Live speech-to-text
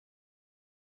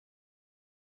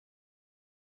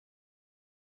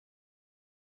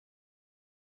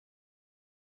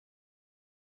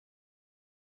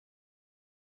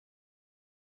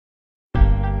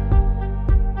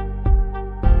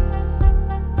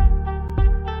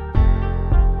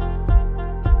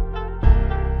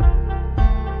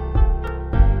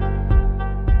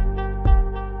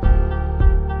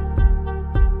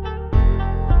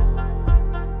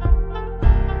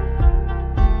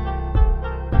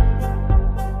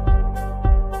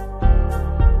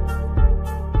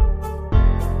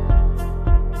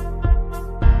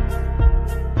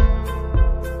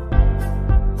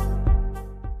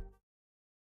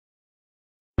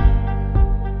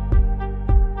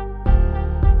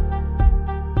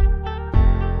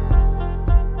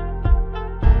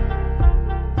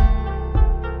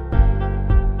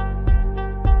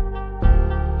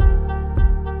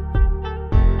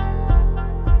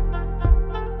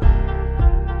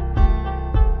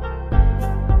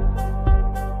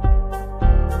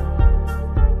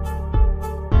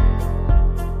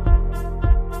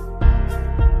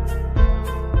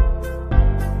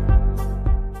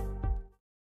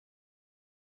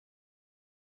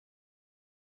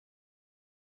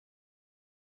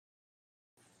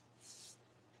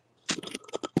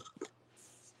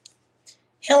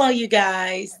Hello, you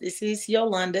guys. This is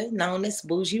Yolanda, known as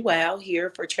Bougie Wow,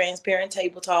 here for Transparent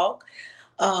Table Talk.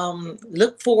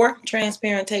 Look for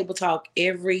Transparent Table Talk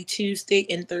every Tuesday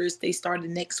and Thursday,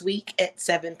 starting next week at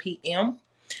 7 p.m.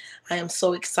 I am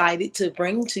so excited to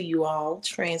bring to you all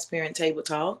Transparent Table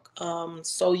Talk.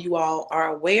 So you all are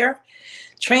aware,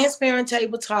 Transparent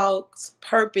Table Talk's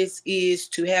purpose is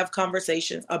to have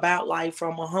conversations about life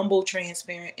from a humble,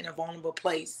 transparent, and a vulnerable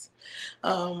place.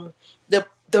 Um,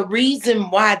 the reason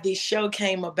why this show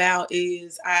came about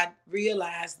is I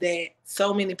realized that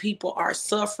so many people are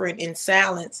suffering in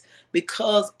silence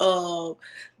because of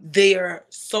their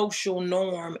social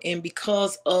norm and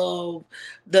because of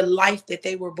the life that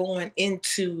they were born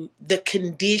into, the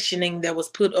conditioning that was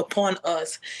put upon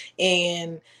us.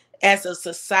 And as a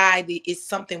society, it's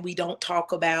something we don't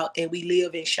talk about and we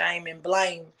live in shame and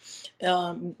blame.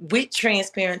 With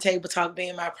Transparent Table Talk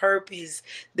being my purpose,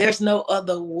 there's no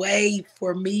other way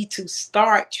for me to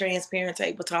start Transparent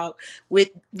Table Talk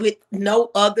with no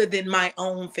other than my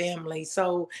own family.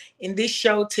 So in this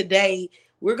show today,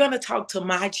 we're going to talk to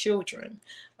my children.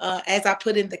 As I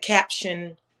put in the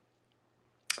caption,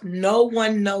 no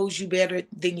one knows you better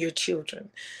than your children.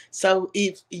 So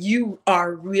if you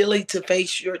are really to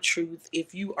face your truth,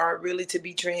 if you are really to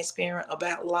be transparent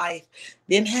about life,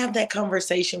 then have that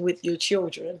conversation with your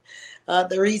children.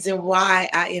 The reason why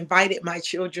I invited my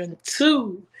children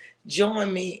to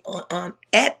join me on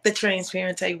at the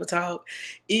Transparent Table Talk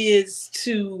is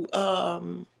to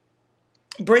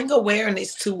bring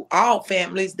awareness to all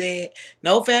families that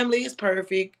no family is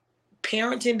perfect.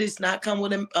 Parenting does not come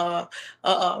with a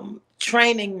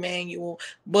training manual,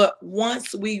 but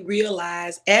once we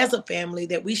realize as a family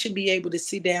that we should be able to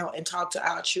sit down and talk to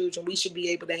our children, we should be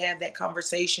able to have that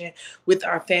conversation with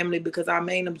our family, because my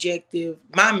main objective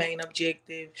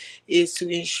is to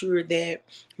ensure that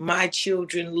my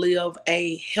children live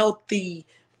a healthy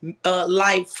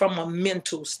life from a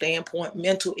mental standpoint.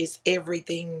 Mental is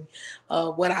everything.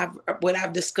 What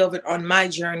I've discovered on my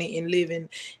journey in living,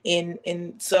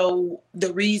 and so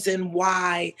the reason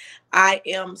why I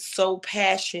am so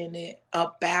passionate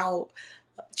about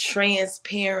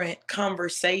transparent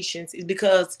conversations is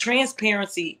because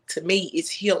transparency to me is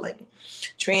healing.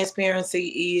 Transparency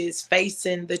is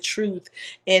facing the truth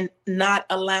and not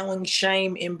allowing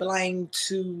shame and blame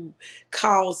to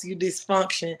cause you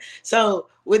dysfunction. So,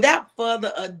 without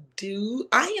further ado,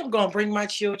 I am going to bring my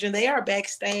children. They are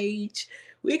backstage.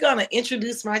 We're going to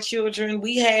introduce my children.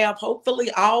 We have,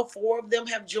 hopefully, all four of them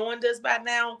have joined us by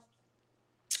now.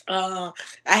 Uh,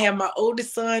 I have my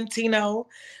oldest son, Tino.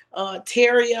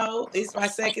 Terrio is my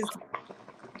second son,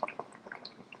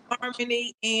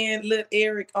 Harmony, and little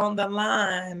Eric on the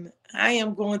line. I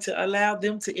am going to allow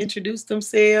them to introduce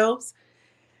themselves.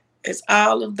 It's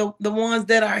all of the ones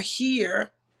that are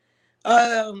here.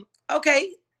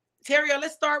 Okay, Terrio,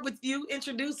 let's start with you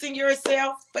introducing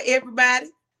yourself for everybody.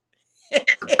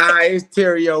 It's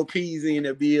Terry P's in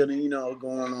the building,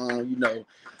 going on,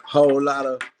 whole lot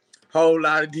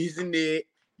of this and that,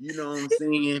 you know what I'm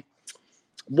saying?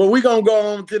 But we gonna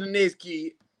go on to the next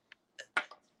kid.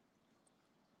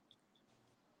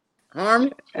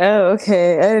 Harmony? Oh,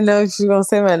 okay. I didn't know if she was gonna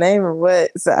say my name or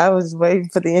what, so I was waiting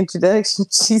for the introduction.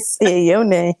 She said your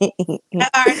name. All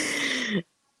right,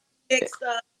 next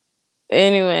up.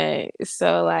 Anyway,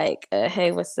 so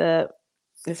hey, what's up?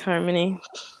 It's Harmony.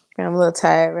 I'm a little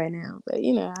tired right now, but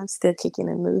I'm still kicking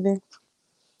and moving.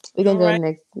 We can All go right.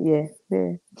 next. Yeah,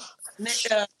 yeah.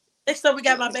 Next up, we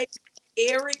got my baby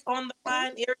Eric on the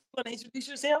line. Eric, you want to introduce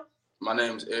yourself? My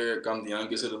name's Eric. I'm the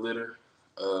youngest of the litter.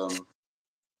 Um,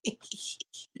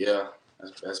 yeah,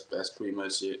 that's pretty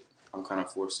much it. I'm kind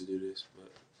of forced to do this,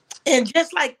 but And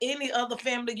just like any other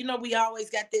family, we always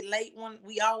got that late one.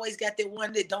 We always got that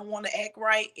one that don't want to act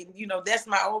right. And that's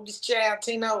my oldest child,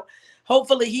 Tino.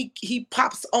 Hopefully he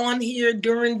pops on here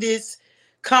during this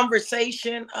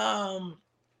conversation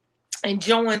and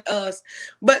join us.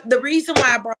 But the reason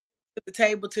why I brought to the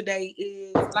table today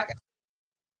is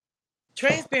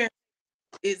transparent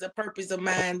is a purpose of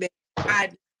mine that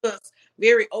I discuss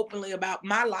very openly about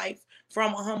my life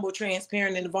from a humble,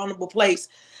 transparent, and vulnerable place.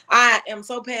 I am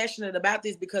so passionate about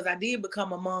this because I did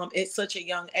become a mom at such a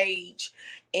young age.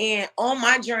 And on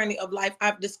my journey of life,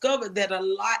 I've discovered that a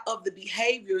lot of the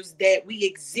behaviors that we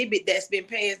exhibit that's been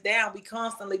passed down, we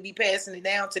constantly be passing it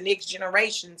down to next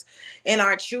generations, and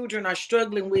our children are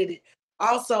struggling with it.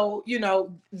 Also,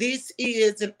 this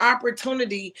is an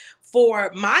opportunity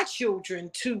for my children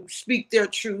to speak their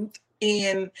truth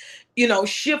and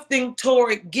shifting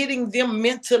toward getting them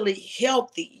mentally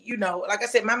healthy. Like I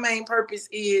said, my main purpose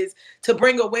is to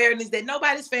bring awareness that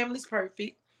nobody's family is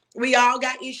perfect. We all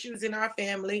got issues in our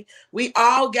family. We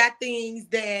all got things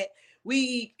that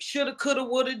we shoulda, coulda,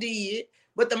 woulda did.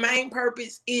 But the main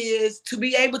purpose is to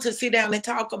be able to sit down and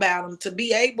talk about them, to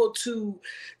be able to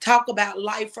talk about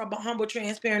life from a humble,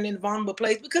 transparent, and vulnerable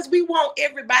place, because we want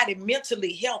everybody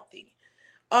mentally healthy.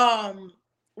 Um,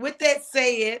 with that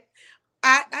said,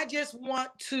 I just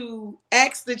want to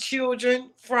ask the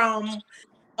children from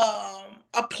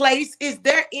a place. Is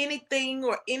there anything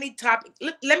or any topic?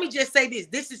 Let me just say this.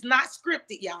 This is not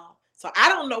scripted, y'all. So I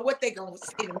don't know what they're gonna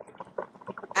say to me.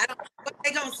 I don't know what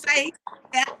they're gonna say.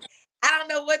 I don't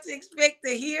know what to expect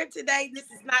to hear today. This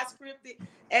is not scripted.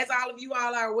 As all of you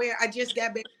all are aware, I just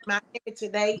got back to Miami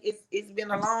today. It's been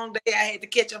a long day. I had to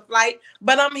catch a flight,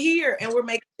 but I'm here and we're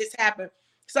making this happen.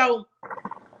 So,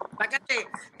 like I said,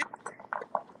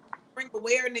 bring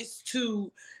awareness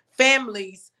to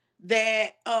families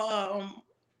that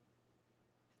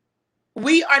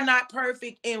we are not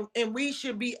perfect, and we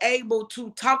should be able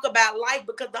to talk about life,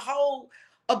 because the whole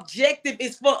objective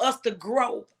is for us to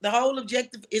grow. The whole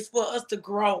objective is for us to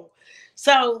grow.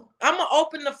 So I'm gonna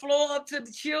open the floor up to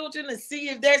the children and see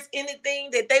if there's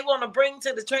anything that they want to bring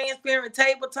to the Transparent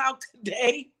Table Talk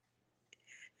today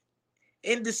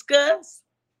and discuss.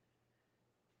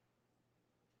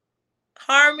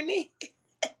 Harmony,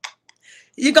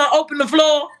 you gonna open the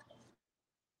floor?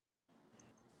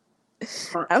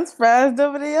 I'm surprised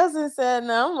nobody else has said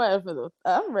no.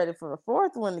 I'm ready for the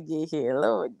fourth one to get here.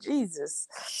 Lord Jesus.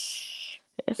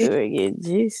 That's where it get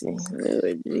juicy.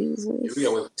 Lord Jesus. Yeah, we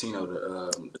gotta wait for Tino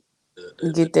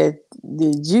to get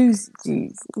the juice.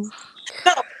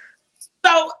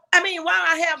 So I mean, while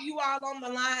I have you all on the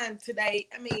line today,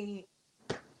 I mean,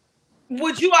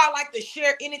 would you all like to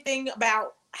share anything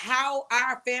about how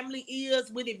our family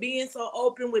is, with it being so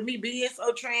open, with me being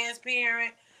so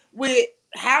transparent, with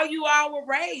how you all were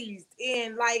raised,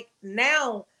 and like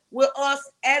now with us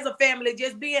as a family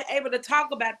just being able to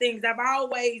talk about things? I've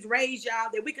always raised y'all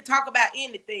that we could talk about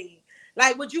anything.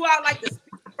 Like, would you all like to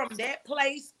speak from that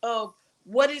place of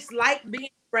what it's like being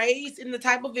raised in the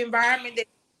type of environment that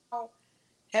you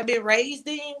have been raised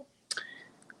in?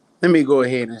 Let me go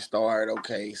ahead and start.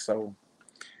 Okay, so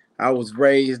I was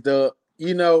raised up.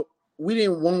 We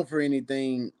didn't want for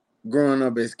anything growing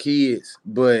up as kids,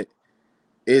 but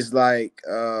it's like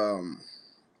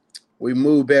we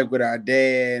moved back with our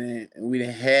dad, and we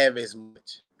didn't have as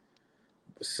much.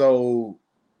 So,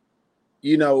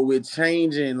 with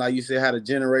changing, like you said, how the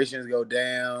generations go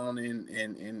down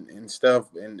and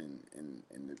stuff, and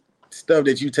stuff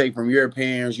that you take from your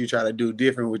parents, you try to do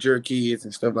different with your kids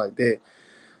and stuff like that.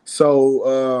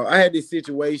 So I had this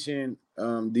situation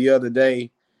the other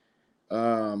day.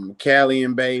 Callie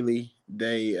and Bailey,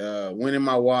 they went in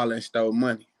my wallet and stole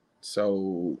money.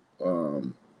 So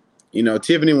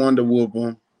Tiffany wanted to whoop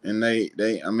them, and they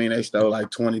stole like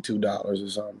 $22 or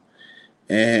something.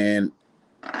 And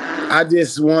I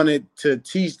just wanted to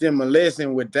teach them a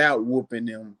lesson without whooping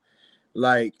them.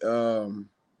 Like when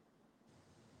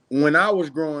I was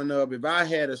growing up, if I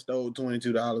had stole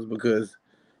 $22, because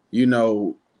in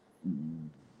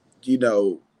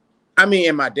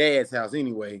my dad's house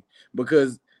anyway,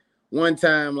 because one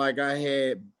time, like, I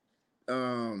had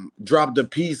dropped a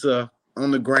pizza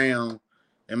on the ground,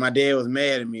 and my dad was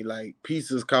mad at me. Like,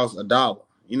 pizzas cost $1.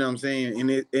 You know what I'm saying?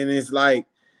 And it's like,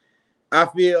 I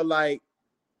feel like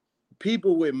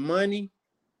people with money,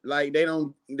 like, they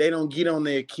don't get on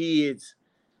their kids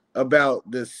about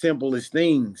the simplest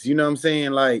things. You know what I'm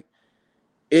saying? Like,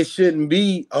 it shouldn't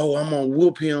be, oh, I'm gonna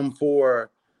whoop him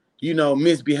for,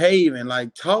 misbehaving.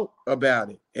 Like, talk about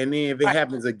it. And then if it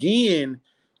happens again,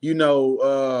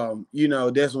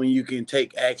 that's when you can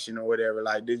take action or whatever.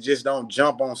 Like, they just don't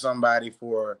jump on somebody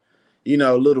for,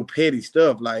 little petty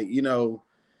stuff. Like, if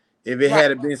it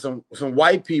had been some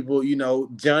white people,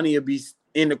 Johnny would be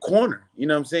in the corner. You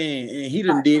know what I'm saying? And he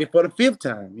done did it for the 5th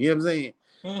time. You know what I'm saying?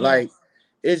 Mm-hmm. Like,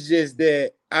 it's just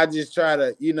that I just try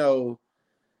to,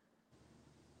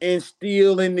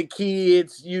 instill in the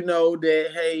kids, that,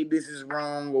 hey, this is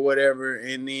wrong or whatever.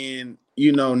 And then,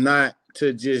 not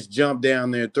to just jump down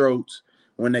their throats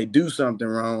when they do something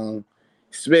wrong,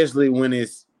 especially when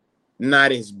it's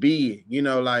not as big.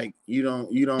 Like, you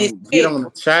don't get on the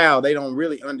child. They don't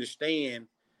really understand.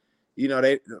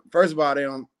 They, first of all, they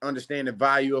don't understand the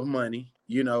value of money.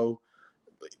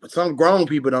 Some grown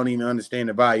people don't even understand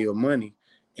the value of money.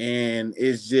 And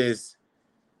it's just,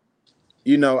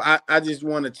 I just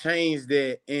want to change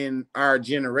that in our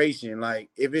generation. Like,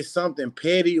 if it's something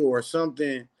petty or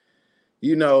something,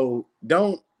 don't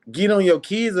get on your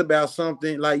kids about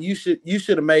something. Like, you should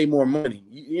have made more money.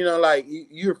 Like,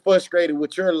 you're frustrated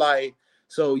with your life,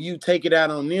 so you take it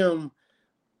out on them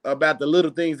about the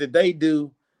little things that they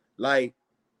do. like,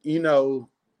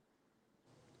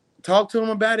 talk to them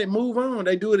about it, move on.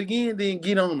 They do it again, then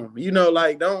get on them.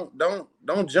 Like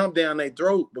don't jump down their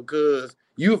throat because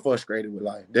you're frustrated with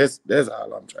life. That's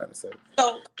all I'm trying to say.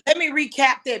 So let me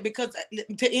recap that, because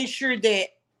to ensure that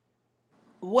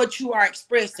what you are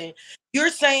expressing, you're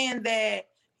saying that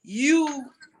you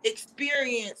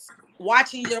experience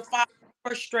watching your father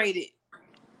frustrated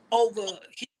over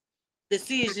his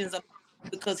decisions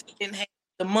because he didn't have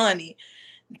the money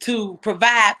to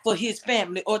provide for his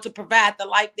family or to provide the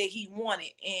life that he wanted.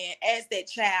 And as that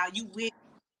child, you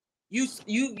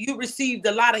received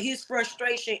a lot of his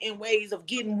frustration in ways of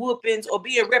getting whoopings or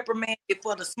being reprimanded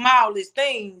for the smallest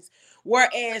things.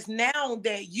 Whereas now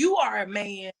that you are a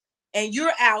man and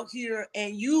you're out here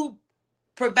and you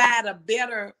provide a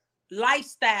better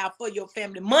lifestyle for your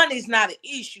family, money is not an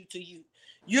issue to you.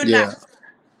 You're not,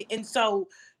 and so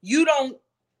you don't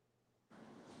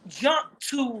jump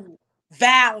to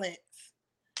violence.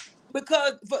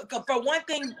 Because for one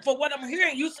thing, for what I'm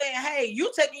hearing, you saying, hey,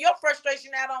 you taking your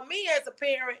frustration out on me as a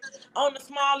parent on the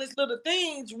smallest little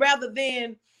things rather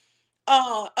than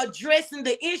addressing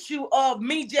the issue of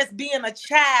me just being a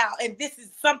child, and this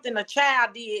is something a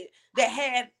child did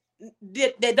that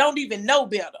don't even know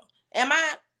better. Am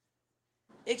I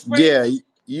expressing?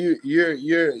 Yeah,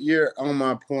 you're on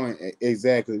my point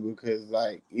exactly, because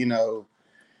like,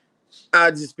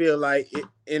 I just feel like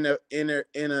in a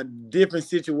different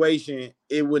situation,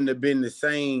 it wouldn't have been the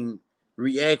same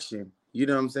reaction. You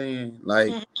know what I'm saying?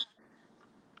 Like,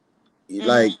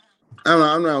 like I'm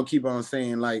not gonna keep on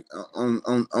saying like on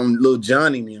little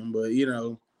Johnny and them, but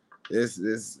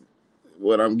this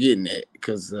what I'm getting at,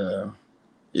 because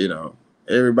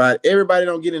everybody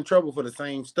don't get in trouble for the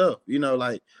same stuff.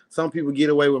 Like some people get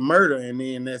away with murder, and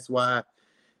then that's why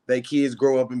their kids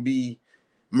grow up and be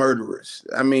murderers.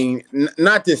 I mean,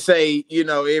 not to say,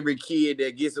 every kid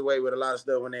that gets away with a lot of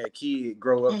stuff when they're a kid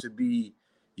grow up to be,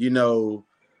 a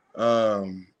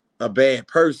bad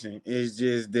person. It's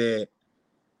just that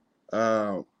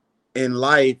in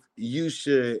life, you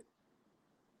should,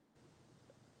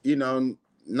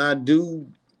 not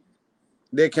do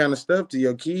that kind of stuff to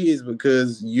your kids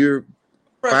because you're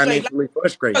financially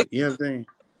frustrated. You know what I'm saying?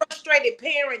 Frustrated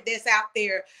parent that's out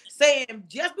there saying,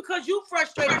 just because you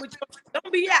frustrated with your,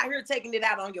 don't be out here taking it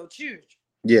out on your children.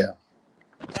 Yeah.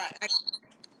 Right.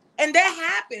 And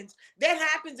that happens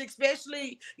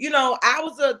especially, I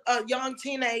was a young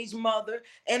teenage mother,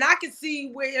 and I could see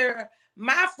where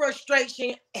my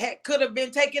frustration could have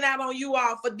been taken out on you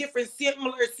all for different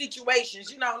similar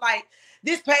situations. Like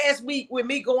this past week with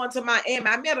me going to Miami,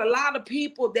 I met a lot of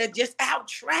people that just out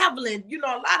traveling, a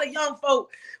lot of young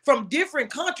folk from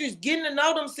different countries getting to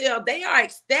know themselves. They are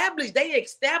established. They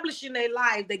establishing their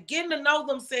lives. They're getting to know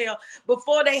themselves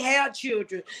before they have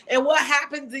children. And what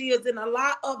happens is, in a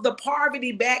lot of the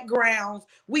poverty backgrounds,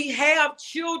 we have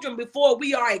children before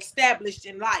we are established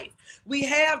in life. We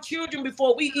have children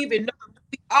before we even know who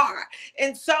we are.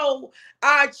 And so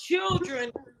our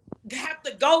children have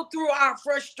to go through our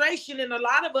frustration, and a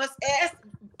lot of us as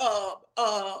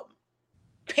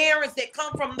parents that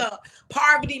come from the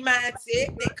poverty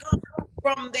mindset, that come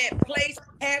from that place of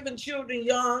having children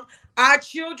young, our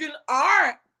children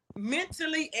are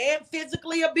mentally and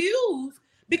physically abused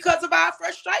because of our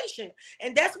frustration.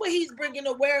 And that's what he's bringing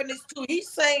awareness to. He's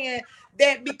saying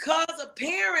that because a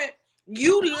parent,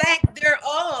 you lack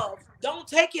thereof, don't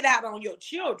take it out on your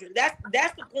children. That's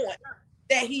the point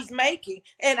that he's making.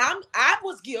 And I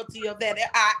was guilty of that.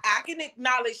 I can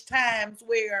acknowledge times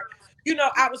where,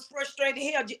 I was frustrated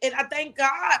here. And I thank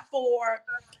God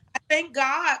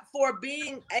for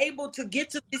being able to get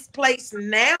to this place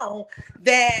now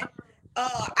that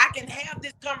I can have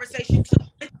this conversation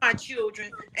with my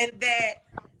children, and that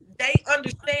they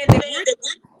understand that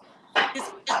we're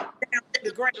just down to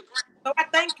the ground. So I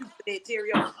thank you for that,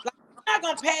 Terrio. Like, we're not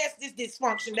gonna pass this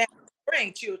dysfunction down to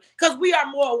grandchildren because we are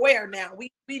more aware now.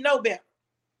 We know better.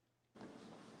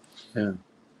 Yeah.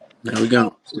 Now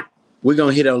we're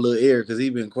gonna hit on little Eric because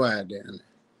he's been quiet down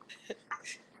there.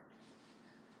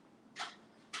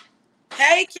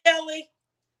 Hey, Kelly.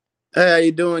 Hey, how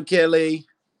you doing, Kelly?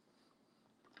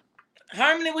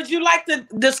 Harmony, would you like to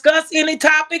discuss any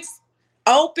topics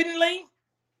openly?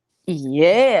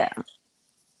 Yeah.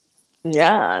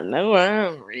 Yeah, no,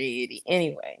 I'm ready.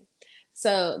 Anyway,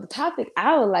 so the topic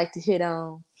I would like to hit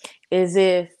on is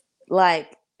if,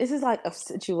 like, this is like a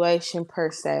situation per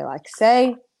se. Like,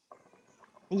 say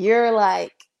you're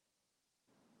like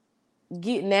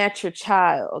getting at your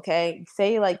child, okay?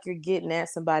 Say like you're getting at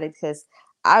somebody, because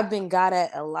I've been got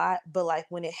at a lot, but like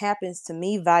when it happens to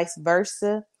me, vice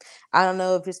versa. I don't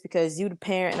know if it's because you the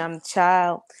parent and I'm the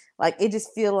child. Like, it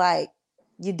just feel like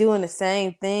you're doing the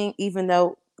same thing, even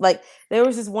though like there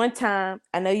was this one time,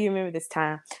 I know you remember this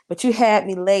time, but you had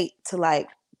me late to like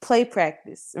play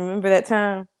practice. Remember that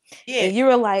time? Yeah. And you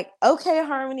were like, okay,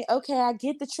 Harmony, okay, I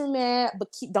get that you're mad, but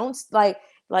don't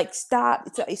like stop.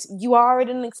 You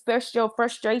already done expressed your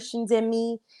frustrations at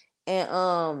me,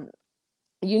 and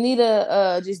you need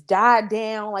to just die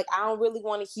down. Like I don't really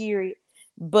want to hear it.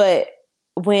 But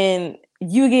when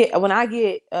I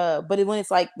get but when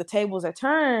it's like the tables are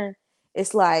turned,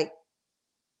 it's like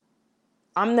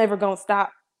I'm never gonna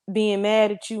stop being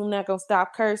mad at you. I'm not gonna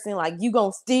stop cursing. Like you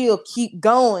gonna still keep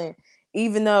going,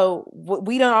 even though what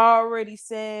we done already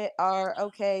said are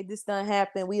okay. This done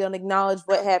happened. We done acknowledge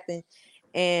what happened,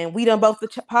 and we done both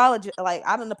apologize. Like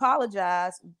I done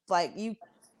apologize. Like you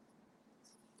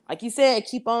said,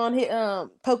 keep on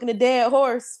poking a dead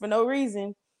horse for no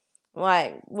reason.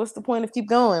 Like, what's the point of keep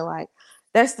going? Like,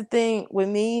 that's the thing with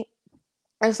me.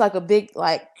 It's like a big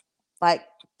like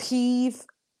peeve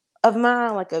of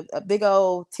mine, like a big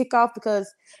old tick off,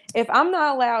 because if I'm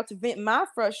not allowed to vent my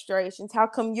frustrations, how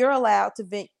come you're allowed to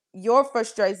vent your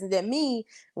frustrations at me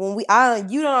when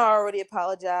you don't already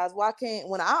apologize? Why can't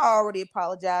when I already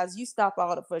apologize, you stop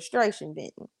all the frustration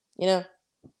venting? You know?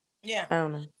 Yeah. I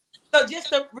don't know. So just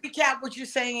to recap, what you're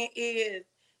saying is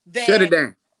that Shut it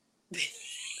down.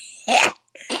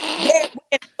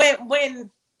 that when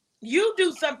you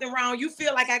do something wrong, you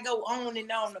feel like I go on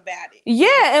and on about it.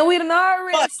 Yeah, and we done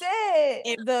already But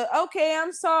said okay,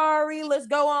 I'm sorry, let's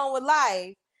go on with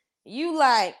life. You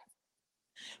like,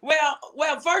 well,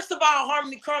 first of all,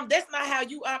 Harmony Crumb, that's not how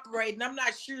you operate, and I'm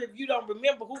not sure if you don't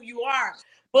remember who you are.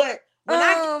 But when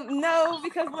no,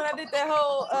 because when I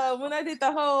did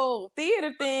the whole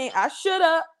theater thing, I shut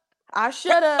up.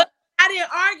 I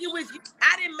didn't argue with you.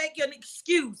 I didn't make an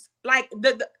excuse. Like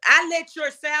I let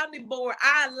your sounding board.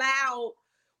 I allowed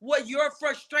what your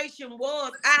frustration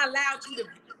was. I allowed you to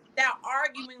without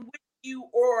arguing with you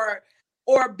or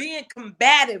being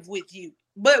combative with you.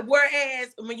 But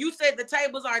whereas when you said the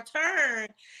tables are turned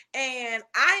and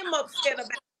I'm upset about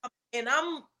something and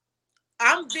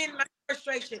I'm venting my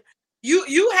frustration.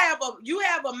 You have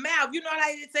a mouth. You know how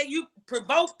they say you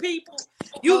provoke people.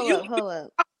 Hold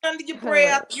up. Under your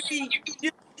breath.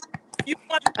 You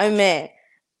want I'm mad.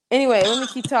 Anyway, let me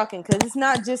keep talking because it's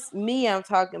not just me I'm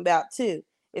talking about too.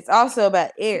 It's also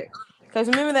about Eric. Because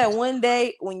remember that one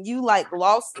day when he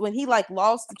lost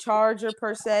the charger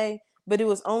per se, but it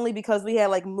was only because we had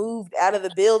like moved out of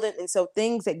the building, and so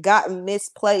things had gotten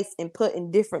misplaced and put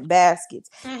in different baskets.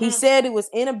 He said it was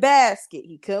in a basket.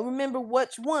 He couldn't remember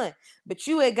which one, but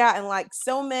you had gotten like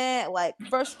so mad, like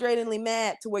frustratingly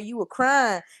mad to where you were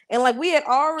crying, and like we had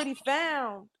already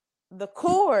found the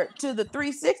cord to the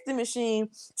 360 machine,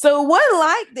 so it wasn't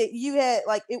like that you had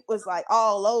like it was like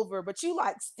all over, but you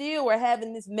like still were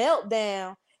having this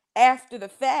meltdown after the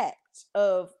fact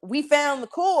of we found the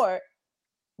cord,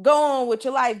 go on with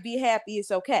your life, be happy,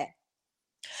 it's okay.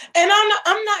 And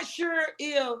I'm not sure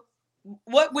if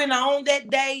what went on that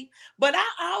day, but I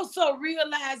also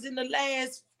realized in the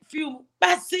last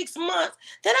about 6 months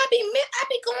that I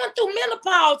be going through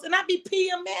menopause and I be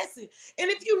PMSing.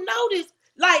 And if you notice,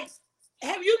 like,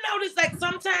 have you noticed like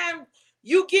sometimes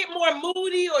you get more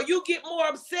moody or you get more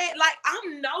upset? Like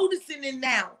I'm noticing it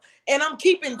now, and I'm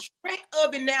keeping track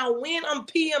of it now when I'm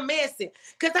PMSing,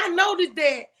 because I noticed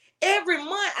that every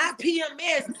month I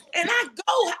PMS and I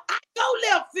go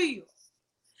left field.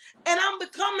 And I'm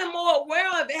becoming more aware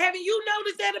of it. Haven't you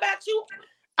noticed that about you?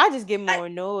 I just get more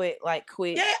annoyed, like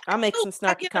quick. Yeah, I make some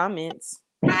snarky comments.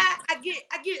 I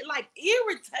get like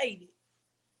irritated.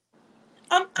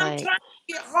 I'm trying to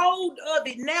get hold of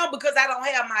it now because I don't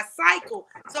have my cycle.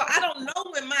 So I don't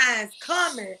know when mine's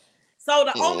coming. So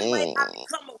the only way I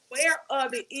become aware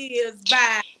of it is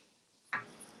by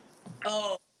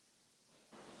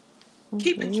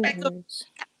keeping track of.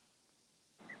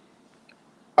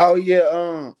 Oh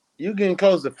yeah, you getting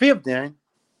close to 50, ain't?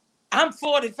 I'm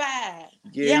 45.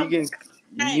 Yeah, you getting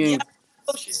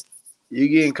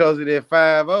close to that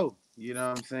 50. You know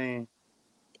what I'm saying?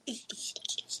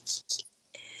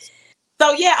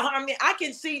 So yeah, I mean, I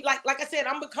can see, like I said,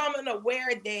 I'm becoming aware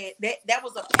that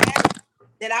was a pattern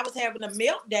that I was having a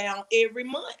meltdown every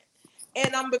month,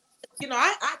 and I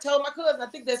told my cousin, I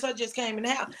think that's her just came in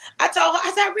the house. I told her,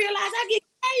 I said, I realize I get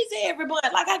crazy every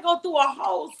month, like I go through a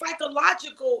whole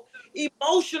psychological,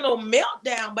 emotional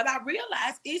meltdown, but I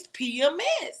realize it's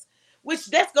PMS, which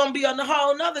that's gonna be on a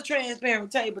whole nother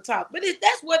transparent table talk. But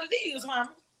that's what it is, huh?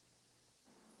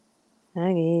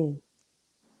 I get.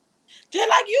 Just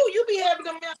like you be having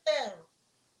a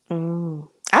meltdown.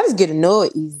 I just get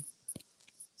annoyed easy.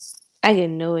 I get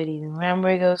annoyed easy. When I'm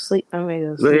ready to go sleep, I'm ready to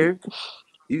go sleep. Larry,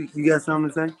 you got something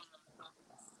to say?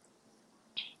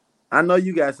 I know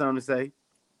you got something to say.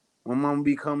 When mama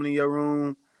be coming in your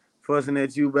room, fussing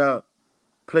at you about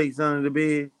plates under the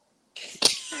bed.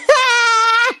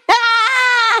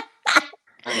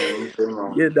 I ain't anything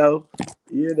wrong.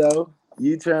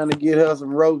 You trying to get her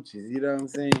some roaches. You know what I'm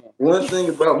saying? One thing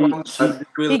about mama, I do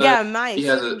He realize got mice. she She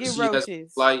has can a get she has a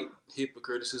roaches. slight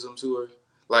hypocriticism to her,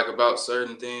 like about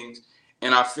certain things,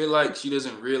 and I feel like she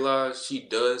doesn't realize she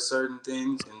does certain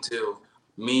things until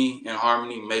me and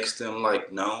Harmony makes them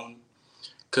like known.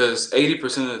 Because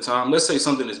 80% of the time, let's say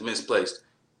something is misplaced,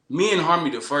 me and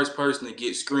Harmony the first person to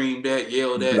get screamed at,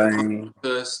 yelled at, Blame.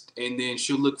 cussed, and then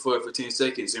she'll look for it for 10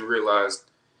 seconds and realize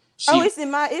Oh, she it's in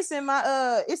my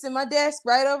desk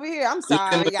right over here. I'm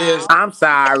sorry, y'all. I'm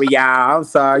sorry, y'all. I'm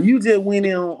sorry. You just went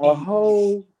in on a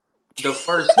whole the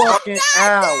first fucking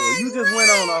hour. You just went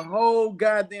on a whole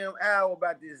goddamn hour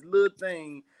about this little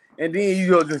thing, and then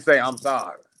you just say, I'm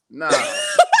sorry. Nah.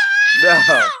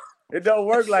 No. It don't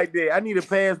work like that. I need a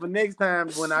pass for next time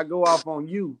when I go off on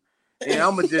you. And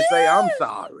I'm going to just say, I'm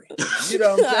sorry. You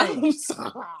know what I'm saying? I'm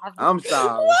sorry. I'm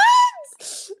sorry. What?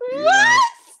 You What? know?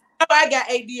 Oh, I got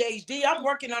ADHD. I'm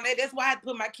working on that. That's why I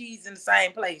put my keys in the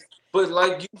same place. But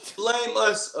like you blame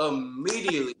us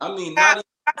immediately. I mean, not even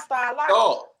I start like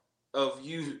thought of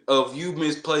you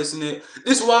misplacing it.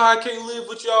 This is why I can't live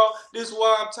with y'all. This is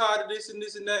why I'm tired of this and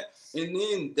this and that. And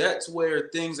then that's where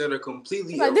things that are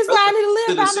completely Like, this is why I need to live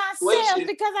to by the myself situation.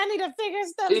 because I need to figure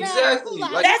stuff Exactly.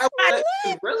 out. Like that's that's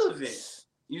irrelevant.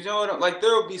 You know what? Like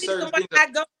there will be certain when things. That,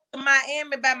 I go to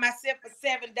Miami by myself for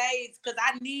 7 days because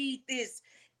I need this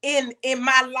in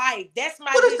my life. That's my.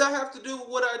 what does that have to do with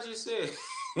what I just said?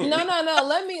 No.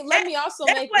 Let me also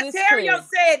That's make what this Terrio clear.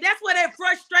 said. That's where that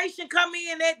frustration come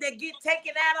in that get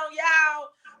taken out on y'all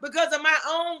because of my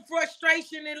own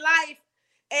frustration in life.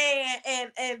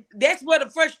 And that's where the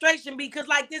frustration because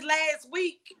like this last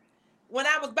week when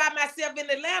I was by myself in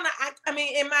Atlanta, I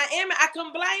mean in Miami, I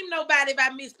couldn't blame nobody if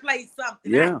I misplaced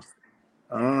something. Yeah.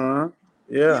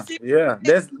 You see? Yeah.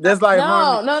 That's like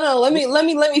Harmony. No. Let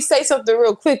me say something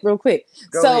real quick. Go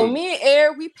So ahead. me and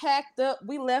Air, we packed up.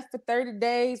 We left for 30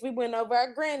 days. We went over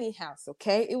our granny house.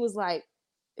 Okay, it was like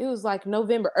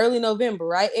November, early November,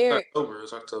 right, Eric?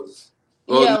 It's October.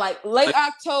 Yeah, Well, like late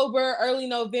October, early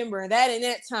November, and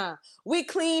that time. We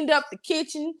cleaned up the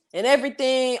kitchen and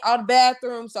everything, all the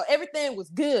bathrooms, so everything was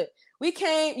good. We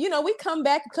came, we come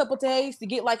back a couple days to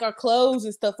get like our clothes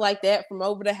and stuff like that from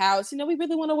over the house. We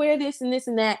really want to wear this and this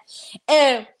and that.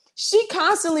 And she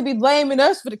constantly be blaming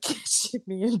us for the kitchen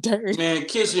being dirty. Man,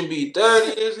 kitchen be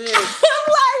dirty as hell. I'm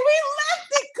like, we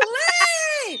left it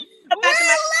clean.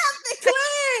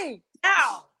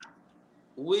 No.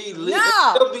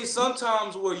 There'll be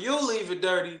sometimes where you'll leave it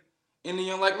dirty, and then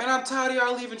you're like, man, I'm tired of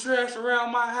y'all leaving trash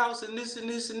around my house and this and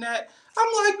this and that.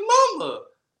 I'm like, mama.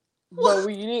 But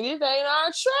this ain't our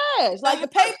trash. Like the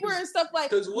paper and stuff like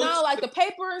the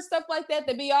paper and stuff like that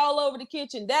be all over the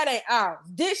kitchen. That ain't ours.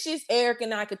 Dishes, Eric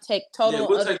and I could take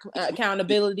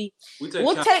accountability.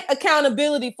 We'll take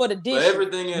accountability for the dishes. For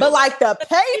everything else. But like the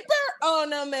paper, oh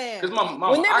no, man.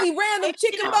 Mama, when there be random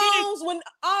chicken bones, when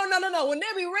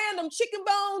there be random chicken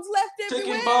bones left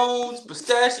everywhere. Chicken bones,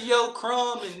 pistachio,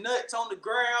 crumb, and nuts on the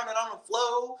ground and on the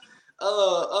floor. A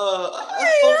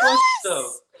whole bunch of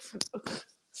stuff.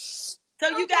 So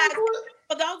you guys,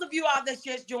 for those of you all that's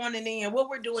just joining in, what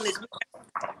we're doing is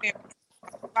we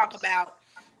talk about,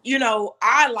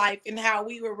 our life and how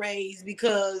we were raised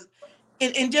because,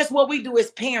 and just what we do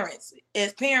as parents.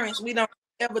 As parents, we don't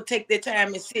ever take the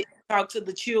time and sit and talk to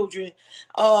the children.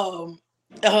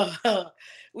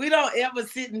 We don't ever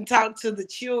sit and talk to the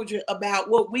children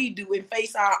about what we do and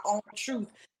face our own truth.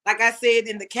 Like I said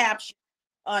in the caption,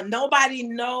 nobody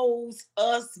knows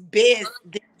us best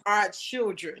than our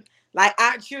children. Like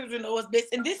our children know us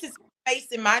best. And this is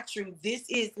facing my truth. This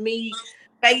is me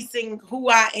facing who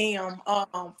I am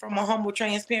from a humble,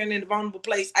 transparent, and vulnerable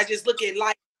place. I just look at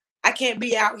life. I can't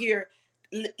be out here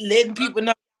letting people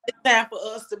know it's time for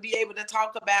us to be able to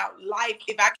talk about life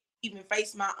if I can't even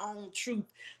face my own truth.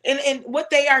 And what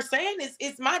they are saying is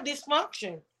it's my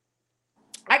dysfunction.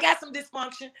 I got some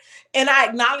dysfunction, and I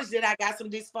acknowledge that I got some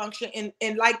dysfunction.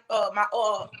 And like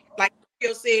like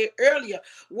Phil said earlier,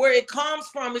 where it comes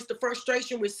from is the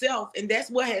frustration with self, and that's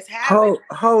what has happened.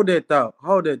 Hold that thought.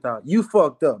 You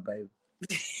fucked up, baby.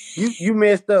 you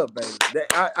messed up, baby.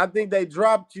 I think they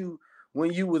dropped you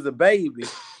when you was a baby,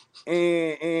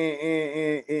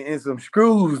 and some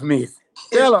screws missing.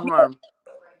 Tell them, Harmony.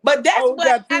 But that's what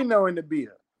got Tino in the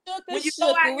bill. We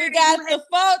got the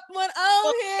fourth one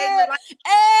on here.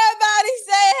 Everybody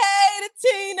say hey to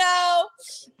Tino.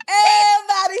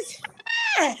 Everybody.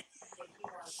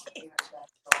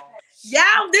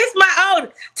 Y'all, this my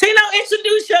old Tino.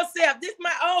 Introduce yourself. left. This is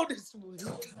my oldest one.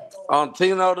 On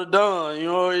Tino the Don, you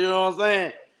know what I'm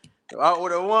saying?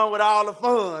 With the one with all the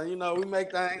fun, we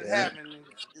make things happen.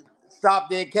 Stop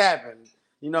that capping.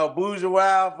 Bougie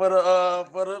Wild for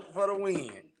the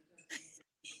win.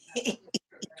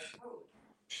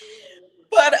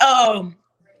 But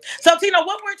so Tino,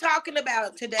 what we're talking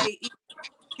about today,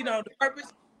 the purpose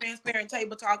of Transparent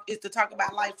Table Talk is to talk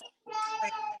about life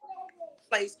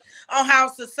place on how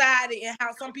society and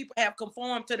how some people have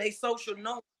conformed to their social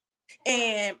norms.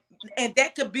 And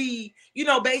that could be,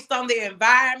 based on their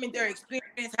environment, their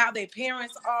experience, how their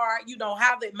parents are,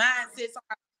 how their mindsets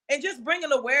are, and just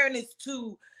bringing awareness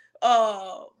to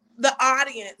the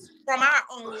audience from our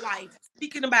own life,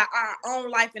 speaking about our own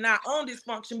life and our own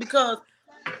dysfunction. Because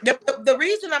the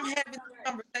reason I'm having this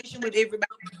conversation with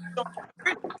everybody,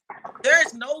 there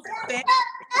is no family.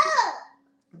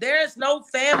 There is no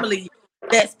family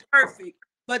that's perfect.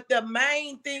 But the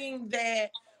main thing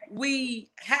that we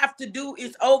have to do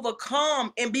is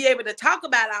overcome and be able to talk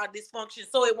about our dysfunction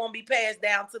so it won't be passed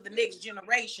down to the next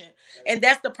generation. And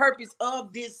that's the purpose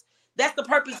of this. That's the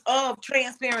purpose of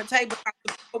Transparent Table Talk.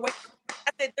 I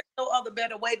said there's no other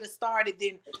better way to start it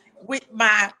than with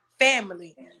my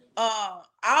family. All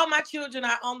my children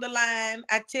are on the line.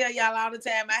 I tell y'all all the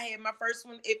time, I had my first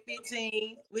one at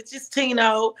 15, which is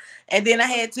Tino, and then I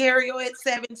had Terrio at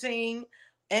 17.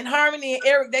 And Harmony and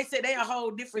Eric, they said they a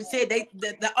whole different set.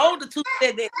 The older two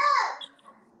said that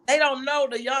they don't know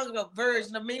the younger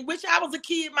version of me, which I was a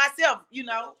kid myself.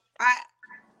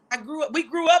 I grew up. We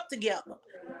grew up together.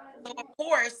 So of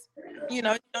course,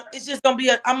 it's just gonna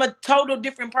be I'm a total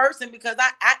different person because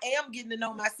I am getting to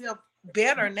know myself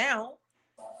better now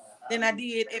than I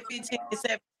did at 15 and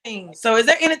 17. So is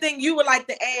there anything you would like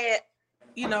to add,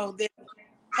 that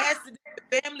has to do with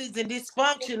families and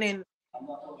dysfunction in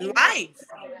life?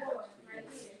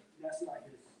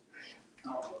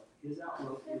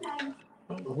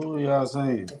 Who are y'all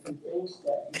saying?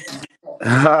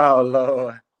 Oh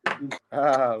Lord.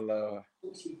 Oh Lord.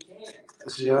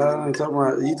 Yeah, you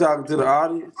talking to the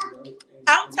audience?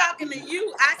 I'm talking to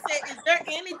you. I said, is there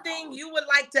anything you would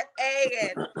like to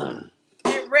add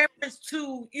in reference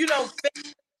to,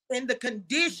 and the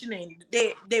conditioning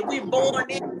that we're born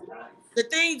in, the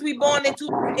things we're born into,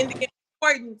 and the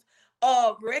importance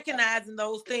of recognizing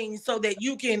those things so that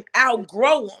you can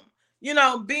outgrow them?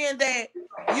 Being that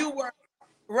you were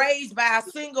raised by a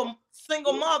single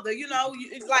mother,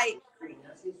 it's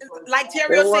like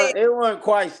Terry said. It wasn't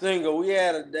quite single. We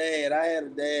had a dad. I had a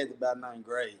dad about 9th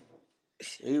grade.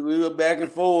 We were back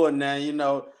and forth now,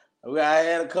 I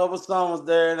had a couple summers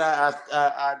there, and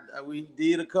we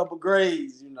did a couple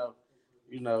grades,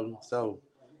 so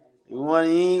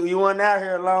we wasn't out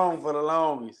here alone for the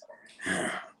longest.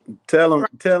 Tell them,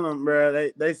 bro.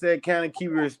 They said kind of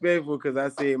keep it respectful because I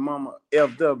said mama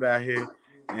effed up out here,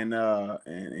 and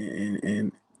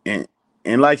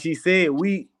like she said,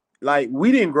 we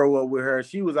didn't grow up with her.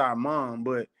 She was our mom,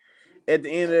 but at the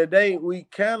end of the day, we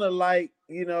kind of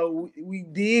we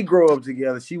did grow up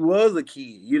together. She was a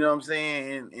kid, you know what I'm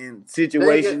saying, in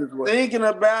situations. Thinking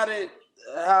about it,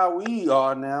 how we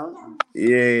are now.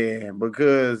 Yeah,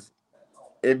 because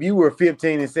if you were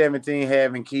 15 and 17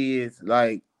 having kids,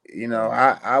 I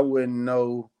wouldn't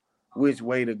know which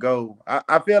way to go.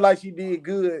 I feel like she did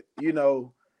good,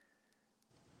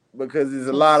 because there's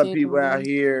a lot of people out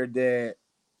here that,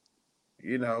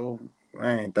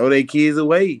 man, throw their kids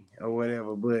away or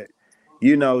whatever. But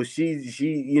she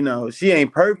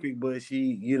ain't perfect, but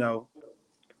she's a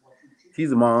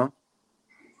mom.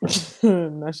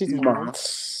 No, she's a mom.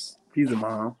 She's a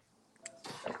mom.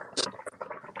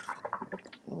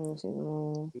 I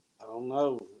don't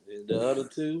know. The other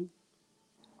two.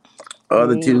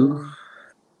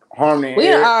 Harmony. We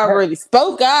done already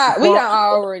spoke. We done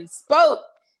already spoke.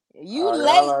 You late.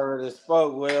 I already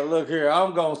spoke. Well, look here.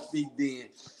 I'm gonna speak then.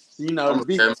 The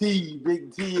big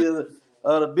T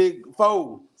of the big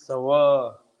four. So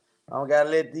I gotta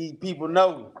let these people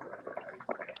know.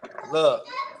 Look,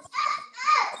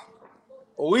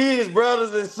 we is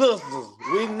brothers and sisters.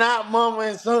 We not mama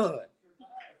and son.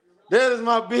 That is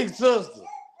my big sister.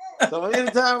 So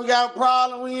anytime we got a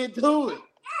problem, we into it.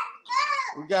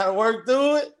 We gotta work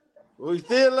through it. We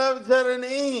still love each other in the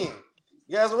end.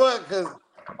 Guess what? Because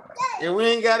if we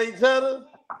ain't got each other,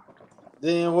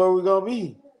 then where we gonna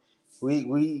be? We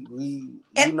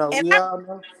all know.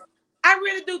 I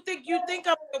really do think you think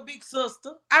I'm your big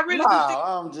sister. I really do think.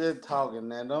 I'm just talking,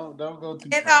 man. Don't go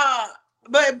too far.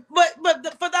 But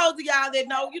for those of y'all that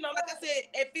know, like I said,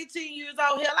 at 15 years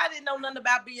old, hell, I didn't know nothing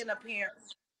about being a parent.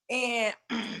 And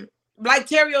like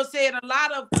Terrio said, a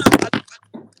lot of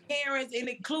parents, and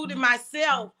including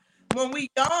myself, when we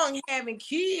young having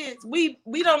kids, we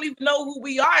don't even know who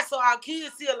we are. So our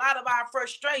kids see a lot of our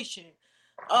frustration.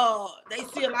 They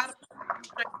see a lot of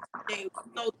frustration. They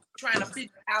trying to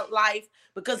figure out life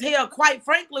because hell, quite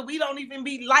frankly, we don't even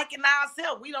be liking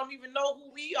ourselves. We don't even know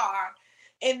who we are.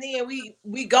 And then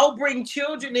we go bring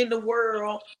children in the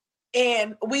world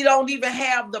and we don't even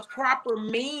have the proper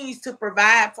means to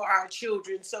provide for our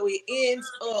children. So it ends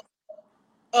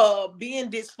up being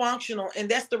dysfunctional, and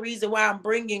that's the reason why I'm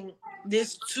bringing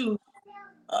this to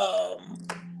um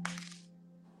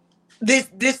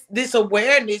this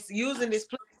awareness, using this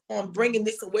platform, bringing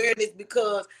this awareness,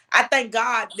 because I thank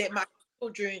God that my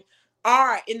children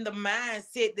are in the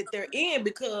mindset that they're in,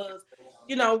 because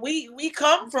we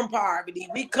come from poverty,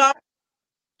 we come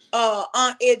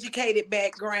uneducated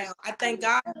background. I thank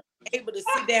God able to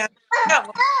sit down and have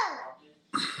a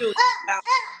about,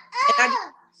 and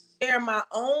I share my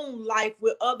own life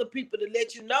with other people to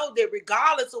let you know that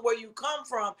regardless of where you come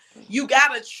from, you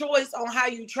got a choice on how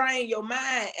you train your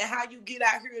mind and how you get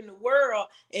out here in the world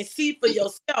and see for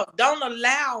yourself. Don't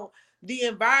allow the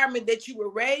environment that you were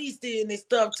raised in and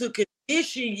stuff to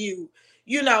condition you.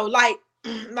 Like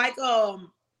like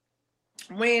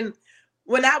when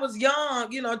I was young,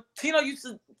 Tino used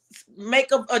to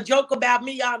make a joke about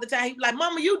me all the time. He'd be like,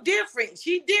 "Mama, you different.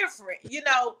 She different."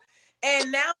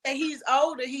 And now that he's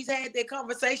older, he's had that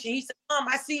conversation. He said, "Mom,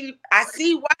 I see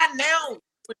why now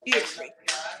you're different.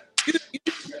 You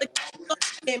stuck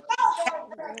in that,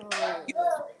 you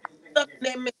stuck in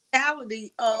that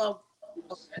mentality of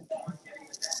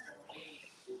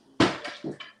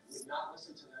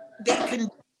that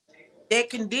that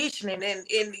conditioning." And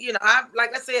I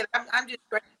like I said, I'm just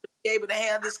grateful to be able to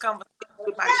have this conversation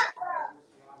with my child,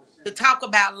 to talk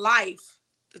about life,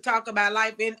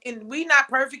 and we not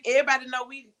perfect. Everybody know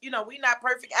we not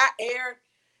perfect. I aired,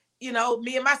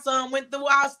 me and my son went through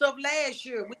our stuff last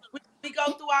year. We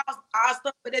go through our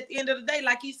stuff, but at the end of the day,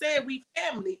 like he said, we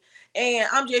family. And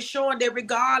I'm just showing that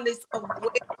regardless of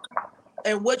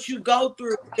what you go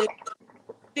through, that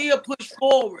still push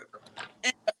forward.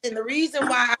 And the reason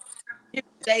why I'm here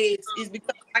today is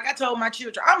because, like I told my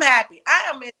children, I'm happy.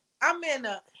 I'm in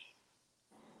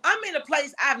a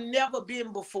place I've never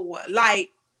been before. Like,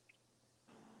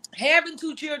 having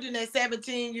two children at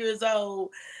 17 years old,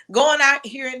 going out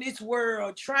here in this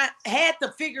world, had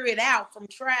to figure it out from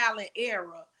trial and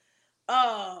error.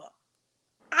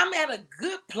 I'm at a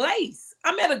good place.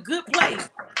 And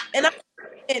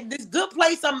this good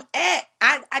place I'm at,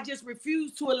 I just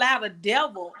refuse to allow the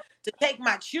devil to take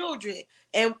my children.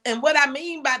 And what I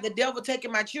mean by the devil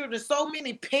taking my children, so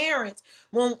many parents,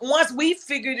 once we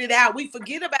figured it out, we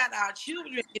forget about our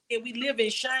children and we live in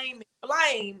shame and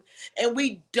blame, and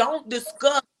we don't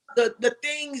discuss the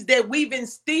things that we've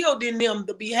instilled in them,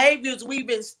 the behaviors we've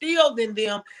instilled in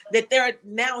them that they're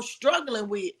now struggling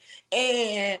with.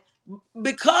 And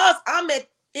because I'm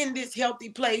in this healthy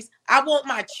place, I want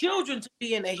my children to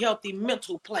be in a healthy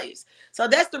mental place. So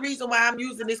that's the reason why I'm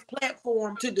using this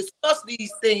platform to discuss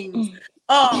these things.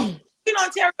 Terry,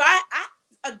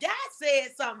 a guy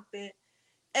said something,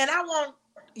 and I want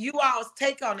you all's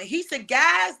take on it. He said,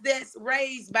 guys that's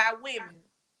raised by women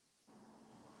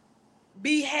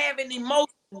be having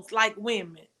emotions like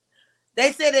women.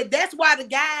 They said that's why the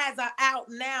guys are out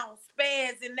now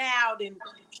spazzing out and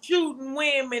shooting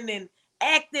women and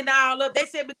acting all up. They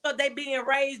said because they being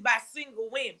raised by single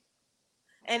women.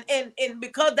 And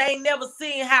because they ain't never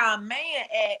seen how a man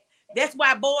act, that's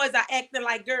why boys are acting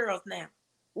like girls now.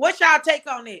 What's y'all take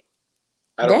on it?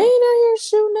 They ain't out here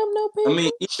shooting up no people. I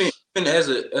mean, even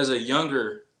as a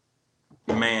younger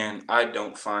man, I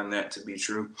don't find that to be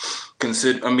true.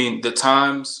 The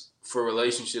times for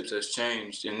relationships has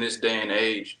changed in this day and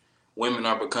age. Women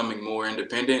are becoming more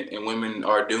independent and women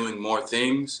are doing more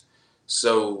things.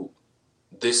 So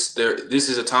this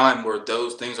is a time where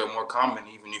those things are more common,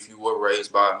 even if you were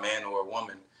raised by a man or a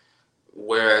woman.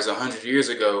 Whereas 100 years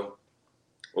ago,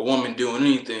 a woman doing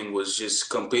anything was just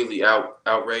completely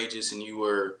outrageous, and you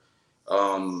were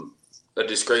a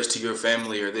disgrace to your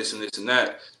family or this and this and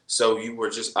that. So you were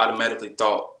just automatically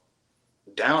thought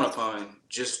down upon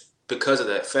just because of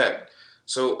that fact.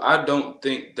 So I don't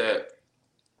think that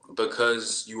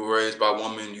because you were raised by a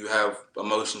woman, you have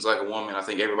emotions like a woman. I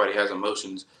think everybody has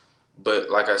emotions. But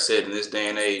like I said, in this day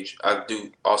and age, I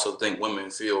do also think women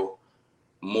feel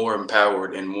more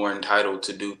empowered and more entitled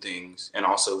to do things, and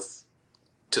also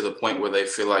to the point where they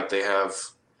feel like they have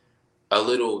a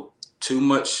little too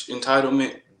much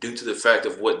entitlement due to the fact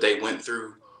of what they went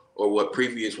through or what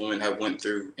previous women have went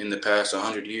through in the past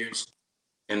 100 years.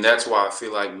 And that's why I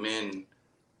feel like men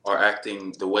are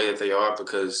acting the way that they are,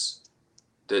 because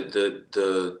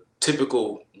the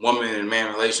typical woman and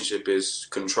man relationship is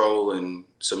control and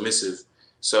submissive.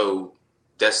 So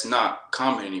that's not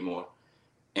common anymore.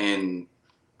 And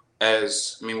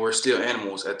we're still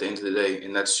animals at the end of the day,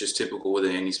 and that's just typical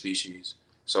within any species.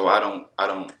 So I don't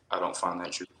find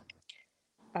that true.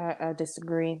 I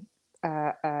disagree.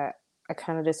 I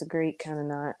kind of disagree, kind of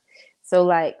not. So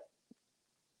like,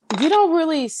 you don't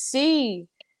really see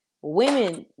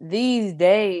women these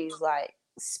days like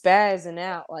spazzing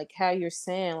out, like how you're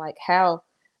saying, like how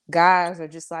guys are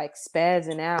just like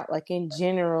spazzing out, like in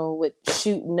general, with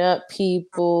shooting up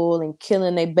people and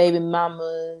killing their baby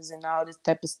mamas and all this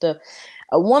type of stuff.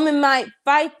 A woman might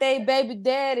fight their baby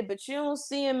daddy, but you don't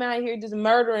see him out here just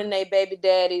murdering their baby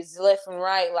daddies left and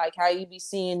right, like how you be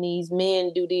seeing these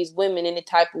men do these women in the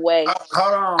type of way.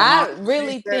 Hold on. I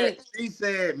really think she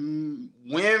said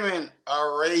women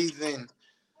are raising.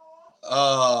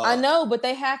 I know, but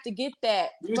they have to get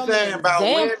that You from saying an about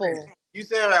example. women? You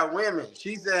saying about women?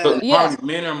 She said But Yeah.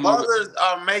 men are more. mothers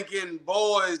are making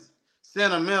boys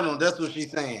sentimental. That's what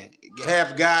she's saying.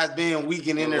 Have guys being weak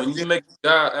and in their When you make a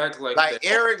guy act like that,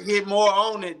 Eric hit more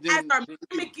on it than Guys are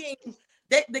mimicking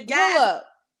the Hold guys up.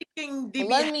 mimicking the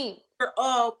Let behavior me.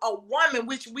 of a woman,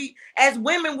 which we as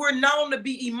women we're known to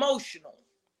be emotional.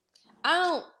 I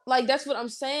don't like. That's what I'm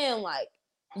saying. Like,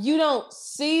 you don't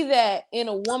see that in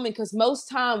a woman because most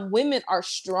time women are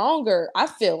stronger. I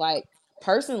feel like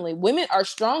personally, women are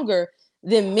stronger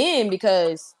than men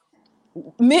because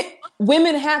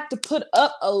women have to put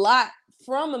up a lot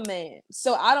from a man.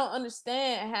 So I don't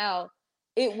understand how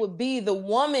it would be the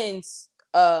woman's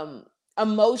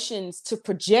emotions to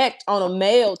project on a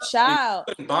male child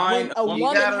when a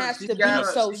woman has to be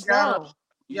so strong.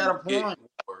 You got a point.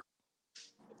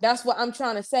 That's what I'm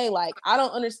trying to say. Like, I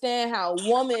don't understand how a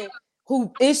woman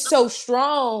who is so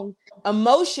strong,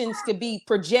 emotions could be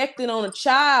projected on a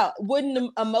child. Wouldn't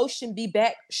the emotion be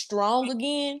back strong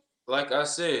again? Like I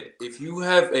said, if you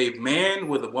have a man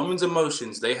with a woman's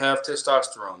emotions, they have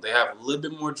testosterone. They have a little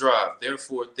bit more drive.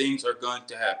 Therefore, things are going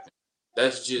to happen.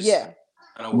 That's just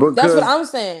That's what I'm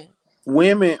saying.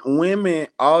 Women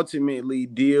ultimately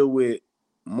deal with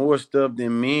more stuff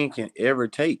than men can ever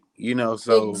take,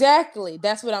 so exactly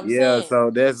that's what I'm saying. So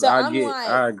that's so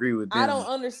I agree with them. I don't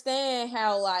understand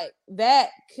how like that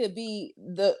could be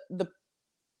the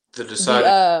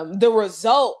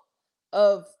result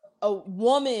of a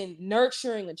woman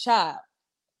nurturing a child.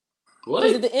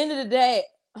 Because at the end of the day,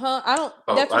 that's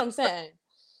what I'm saying.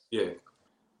 Yeah,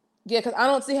 because I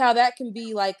don't see how that can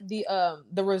be like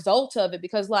the result of it,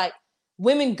 because like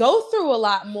women go through a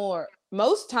lot more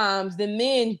most times than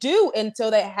men do, and so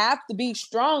they have to be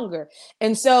stronger,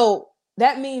 and so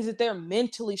that means that they're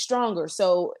mentally stronger.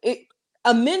 So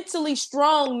a mentally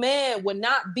strong man would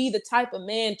not be the type of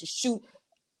man to shoot.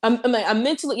 A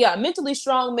mentally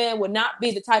strong man would not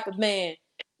be the type of man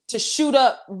to shoot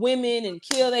up women and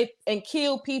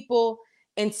kill people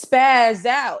and spaz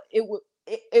out.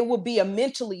 It would be a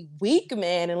mentally weak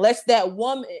man unless that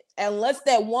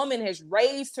woman has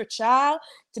raised her child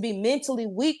to be mentally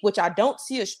weak, which I don't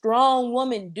see a strong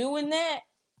woman doing that.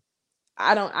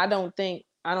 I don't think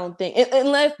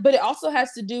unless, but it also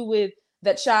has to do with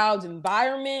that child's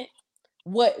environment,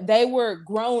 what they were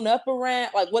grown up around,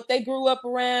 like what they grew up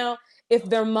around, if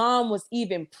their mom was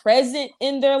even present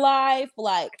in their life,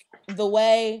 like the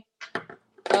way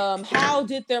how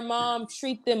did their mom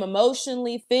treat them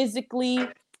emotionally, physically.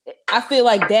 I feel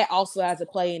like that also has a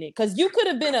play in it, because you could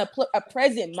have been a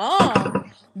present mom,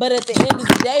 but at the end of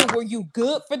the day, were you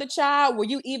good for the child? Were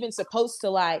you even supposed to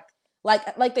like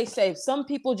they say, some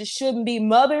people just shouldn't be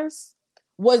mothers.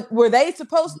 Were they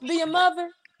supposed to be a mother?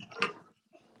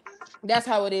 That's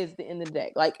how it is at the end of the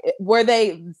day. Like, were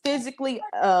they physically,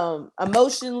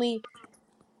 emotionally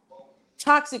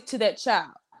toxic to that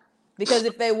child? Because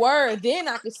if they were, then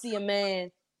I could see a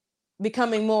man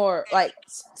becoming more like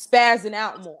spazzing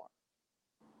out more.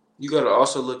 You got to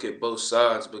also look at both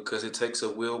sides, because it takes a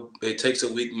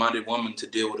weak-minded woman to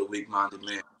deal with a weak-minded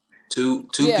man. Two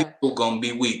people gonna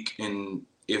be weak, and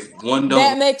if one don't,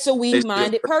 that makes a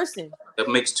weak-minded person. That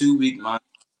makes two weak-minded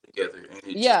together.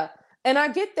 And and I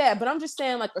get that, but I'm just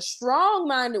saying, like, a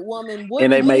strong-minded woman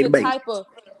wouldn't be the type of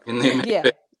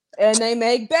and they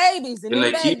make babies, and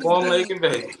they keep on making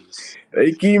babies.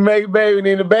 They keep making babies, and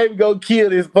then the baby go kill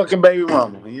this fucking baby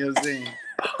mama. You know what I'm saying?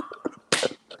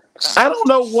 I don't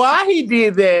know why he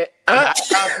did that.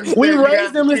 We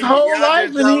raised him his whole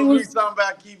life, and he was talking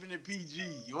about keeping it PG.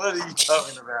 What are you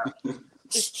talking about?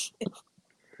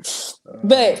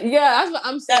 But yeah, that's what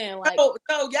I'm saying. Like, so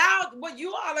y'all, what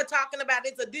you all are talking about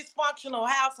is a dysfunctional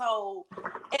household,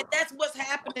 and that's what's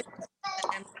happening.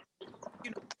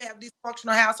 You know, have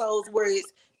dysfunctional households where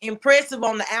it's impressive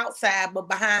on the outside, but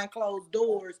behind closed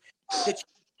doors, the children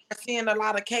are seeing a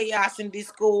lot of chaos and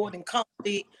discord and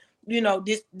conflict,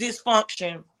 this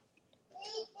dysfunction.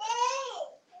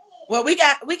 Well, we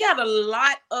got a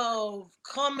lot of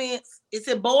comments. It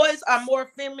said boys are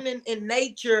more feminine in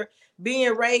nature,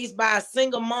 being raised by a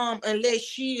single mom, unless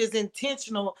she is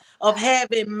intentional of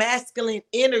having masculine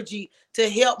energy to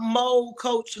help mold,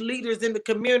 coach leaders in the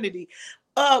community.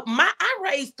 I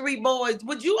raised 3 boys.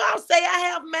 Would you all say I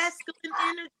have masculine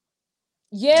energy?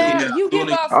 Yeah, Yeah, you give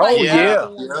truly. off like Oh Yeah, alpha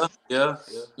yeah. woman. yeah.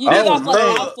 You give Oh off like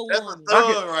man. alpha That's a woman. I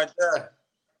could thug right there.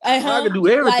 I Uh-huh. could do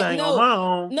Like everything on no, my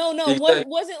own. no.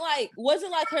 Exactly.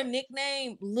 Wasn't like her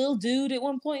nickname Lil Dude at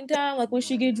one point in time, like when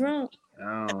she get drunk.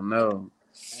 I don't know.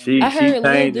 I She heard Lil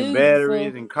changing Dude batteries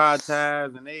before. and car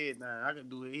tires and everything. I can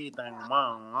do everything on my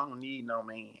own. I don't need no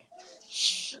man.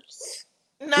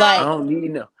 Like No.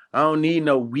 I don't need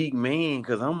no weak man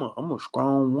because I'm a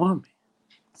strong woman.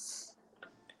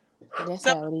 that's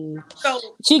So how it is. so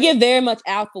She get very much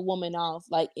alpha woman off,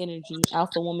 like energy,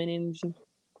 alpha woman energy.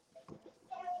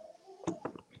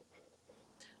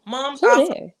 mom's Who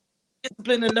also there?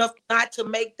 disciplined enough not to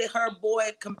make her boy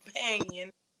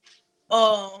companion.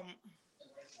 Um,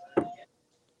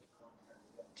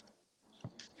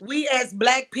 we as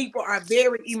Black people are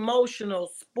very emotional,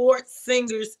 sports,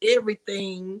 singers,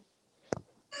 everything.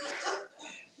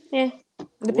 Yeah,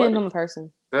 depends on the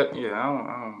person. That yeah, I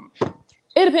don't.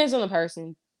 It depends on the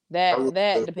person. I would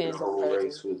That go through the depends on the whole person.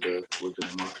 race with the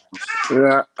emotions.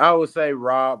 Yeah, I would say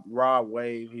Rob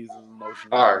Wave. He's an emotional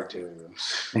I already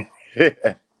person.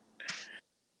 tell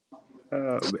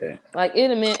Oh man. Like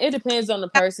it depends on the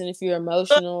person if you're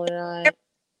emotional or not.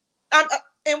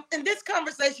 And this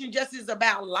conversation just is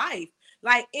about life.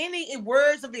 Like any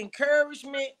words of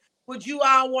encouragement, would you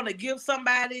all want to give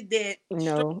somebody that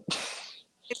No,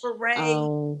 Ray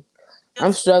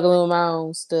I'm struggling with my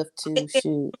own stuff too.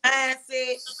 Shoot,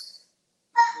 mindset?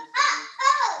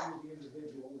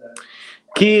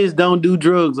 Kids don't do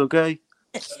drugs, okay?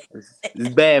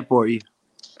 It's bad for you.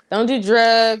 don't do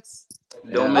drugs.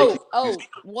 you. Don't Yeah. make it.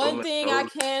 One thing I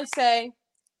can say: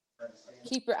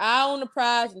 keep your eye on the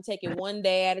prize and take it one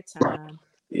day at a time.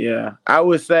 Yeah. I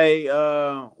would say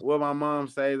what my mom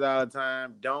says all the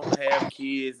time, don't have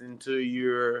kids until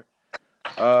you're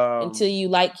Until you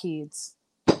like kids.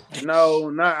 no,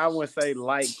 not I wouldn't say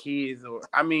like kids or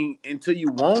I mean until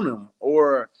you want them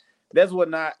or that's what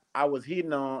not I was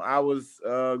hitting on. I was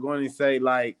going to say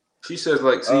like She says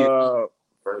like, see, right?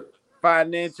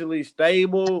 financially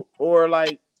stable or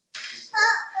like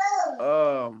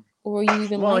Or you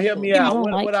even come on, like help them. me You out.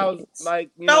 don't like What I was kids. like,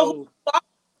 you Know know.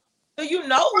 do you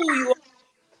know who you are?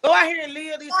 Go out here and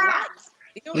live this life.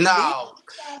 No,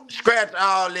 scratch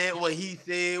all that. What he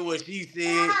said, what she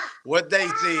said, what they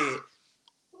said.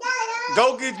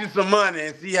 Go get you some money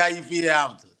and see how you feel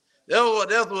after.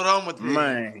 That's what I'm gonna tell you.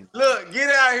 Man. Look, get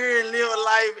out here and live a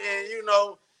life,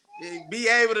 and be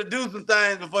able to do some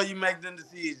things before you make them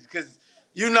decisions. Cause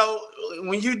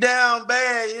when you down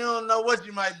bad, you don't know what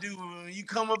you might do. When you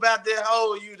come about that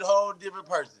hole, you the whole different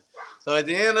person. So at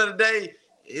the end of the day,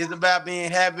 it's about being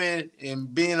happy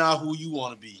and being all who you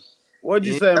want to be. What'd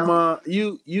you say, Mom?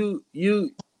 You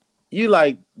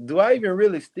like, do I even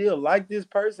really still like this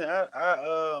person?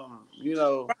 I've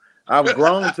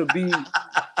grown to be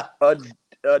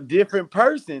a different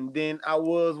person than I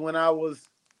was when I was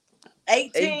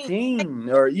 18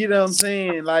 or you know what I'm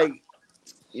saying? Like,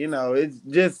 it's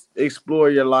just explore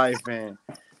your life and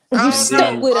You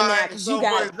stuck with her now Alright, because you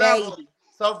got a baby.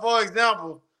 for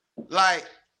example, like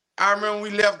I remember we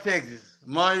left Texas.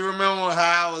 Mom, you remember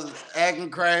how I was acting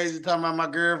crazy, talking about my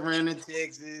girlfriend in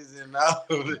Texas and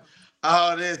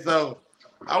all this. So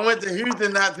I went to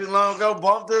Houston not too long ago,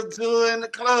 bumped into her in the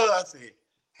club. I said,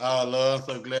 "Oh Lord, I'm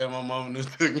so glad my mama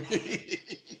took me."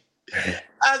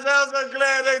 I said, "I'm so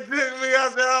glad they took me." I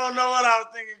said, "I don't know what I was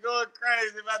thinking, going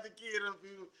crazy about the kid and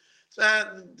people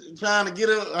trying to get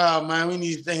her. Oh man, we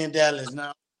need to stay in Dallas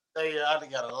now. Stay here. I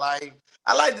got a life.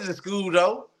 I liked the school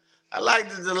though. I liked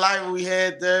the life we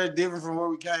had there, different from where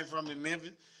we came from in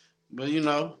Memphis. But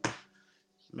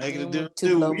making a difference too.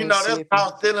 Tupelo, That's when Mississippi. I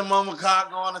was still in mama car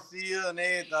going to see her and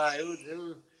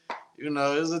everything. It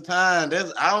was a time.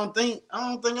 I don't think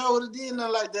I would have did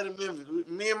nothing like that in Memphis.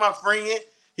 Me and my friend,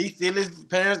 he steal his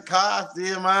parents' car, I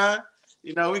steal mine.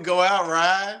 We go out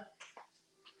ride.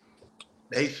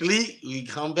 They sleep, we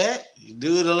come back. You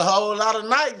do it a whole lot of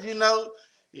nights.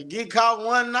 You get caught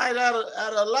one night out of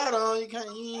a lot of them,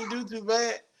 you ain't do too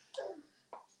bad.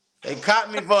 They caught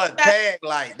me for a tag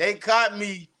light. They caught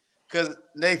me because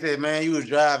they said, man, you was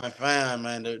driving fine,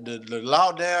 man. The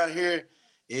law down here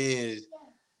is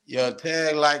Your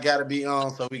tag light got to be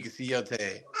on so we can see your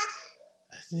tag.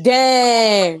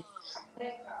 Dang.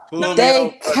 Pull me over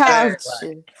They your tag caught light.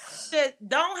 you. That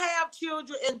don't have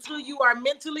children until you are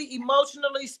mentally,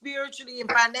 emotionally, spiritually, and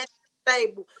financially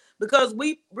stable. Because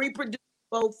we reproduce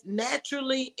both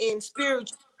naturally and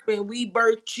spiritually when we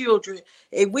birth children.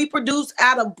 If we produce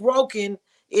out of broken,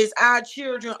 is our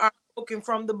children are broken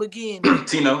from the beginning.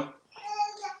 Tino.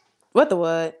 What the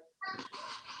what?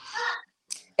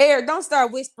 Eric, don't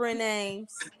start whispering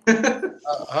names. Eric,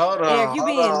 you Hold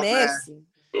being on, man. messy.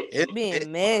 It,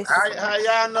 Being messy. how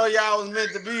y'all know y'all was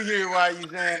meant to be here while you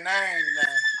saying names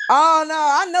now? Oh no,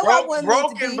 I know I wasn't meant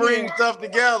to Broken be bring here. stuff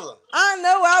together. I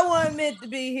know I wasn't meant to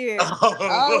be here.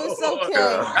 Oh, it's Oh, Lord.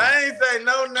 okay. I ain't say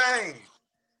no names.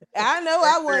 I know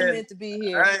I wasn't meant to be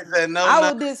here. I ain't say no I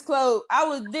names. was disclosed. I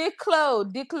was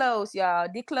disclosed, y'all.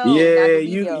 Disclosed not Yeah, to be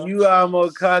here. you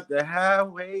almost caught the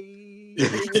highway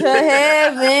To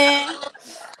heaven.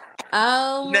 Nah,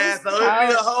 Almost so it'd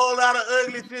be a caught. whole lot of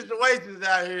ugly situations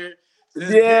out here.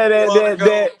 Since Yeah, people that want to that go,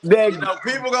 that that you know,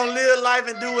 people gonna live life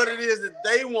and do what it is that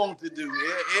they want to do.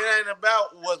 It ain't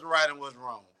about what's right and what's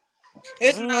wrong.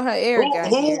 It's I don't know not how Eric got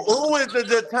here. Who is the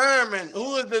determine?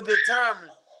 Who is the determine?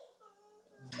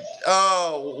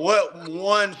 What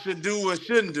one should do or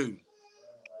shouldn't do.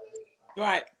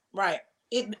 right, right.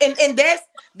 And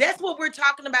that's what we're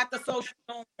talking about, the social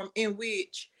norm in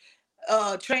which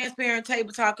transparent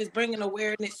table talk is bringing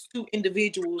awareness to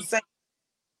individuals.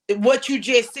 What you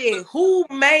just said, who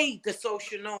made the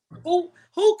social norm,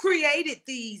 who created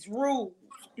these rules,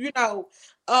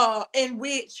 in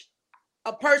which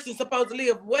a person's supposed to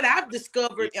live. What I've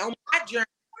discovered on my journey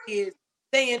is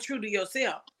staying true to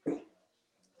yourself.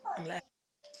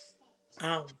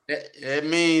 That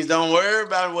means don't worry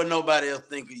about what nobody else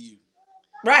think of you.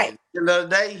 Right. At the end of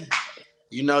the day,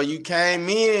 you know, you came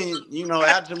in, you know,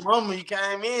 out your mama, you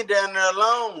came in down there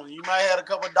alone. You might have a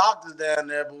couple doctors down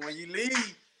there, but when you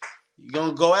leave, you're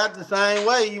gonna go out the same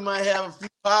way. You might have a few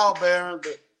pallbearers,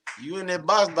 but you in that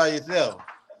box by yourself.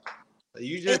 So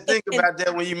you and, just think and, about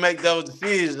that when you make those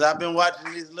decisions. I've been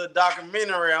watching this little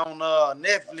documentary on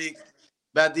Netflix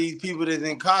about these people that's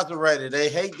incarcerated. They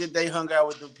hate that they hung out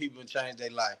with them people and changed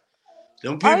their life.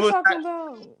 Them Are you people, talking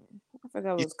about? I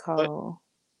forgot what it's called.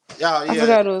 yeah, I yeah.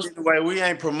 forgot it was. Anyway, we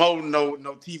ain't promoting no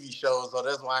TV shows, so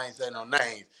that's why I ain't saying no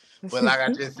names. But like I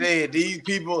just said, these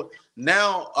people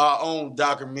now are on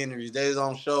documentaries. They're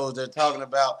on shows. They're talking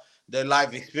about their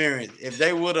life experience. If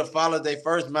they would have followed their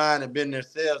first mind and been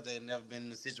themselves, they'd never been in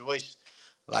the situation.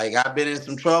 Like I've been in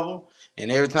some trouble, and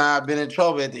every time I've been in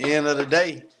trouble, at the end of the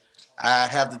day, I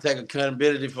have to take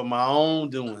accountability for my own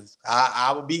doings.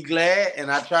 I would be glad,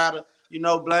 and I try to,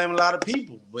 blame a lot of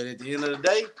people. But at the end of the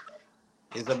day,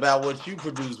 it's about what you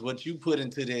produce, what you put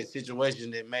into that situation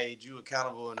that made you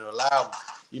accountable and allowed,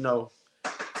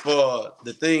 for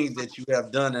the things that you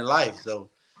have done in life. So,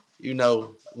 when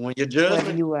your Whether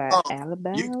judgment you are comes, you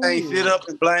Alabama or can't sit here. up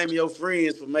and blame your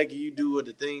friends for making you do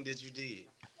the thing that you did.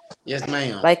 Yes,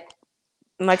 ma'am.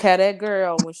 Like how that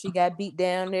girl when she got beat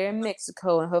down there in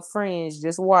Mexico and her friends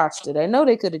just watched it. I know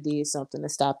they could have did something to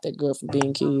stop that girl from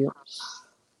being killed.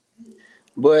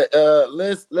 But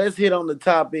let's hit on the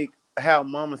topic how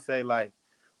mama say, like,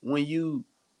 when you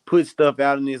put stuff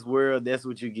out in this world, that's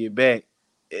what you get back.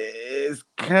 It's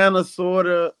kind of sort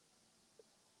of,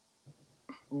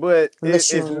 but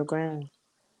Unless you it's on your ground.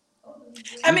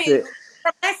 I you mean, said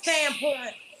from that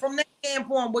standpoint,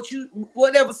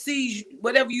 whatever seeds,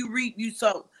 whatever you reap, you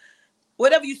sow.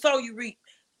 Whatever you sow, you reap.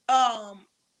 Um,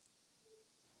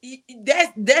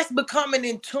 that's becoming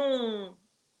in tune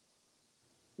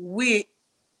with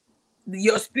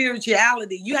your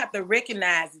spirituality. You have to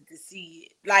recognize it to see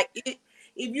it. Like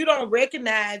if you don't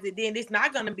recognize it, then it's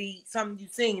not gonna be something you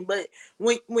sing. But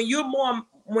when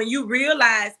you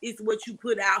realize it's what you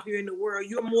put out here in the world,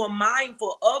 you're more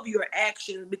mindful of your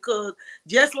actions, because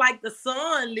just like the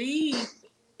sun leaves,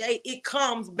 it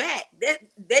comes back. That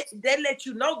lets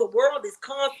you know the world is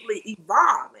constantly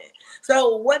evolving.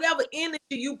 So whatever energy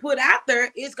you put out there,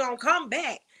 it's gonna come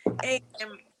back. And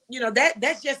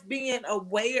that's just being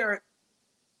aware.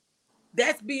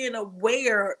 That's being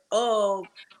aware of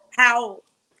how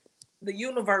the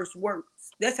universe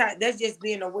works. That's just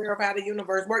being aware of how the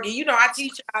universe works. And I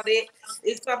teach y'all that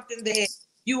it's something that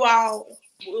you all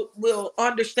will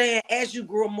understand as you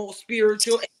grow more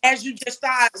spiritual, as you just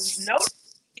start noticing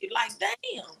it, like,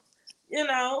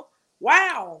 damn,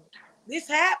 wow, this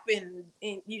happened,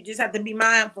 and you just have to be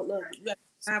mindful of it. You have to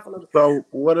be mindful of it. so.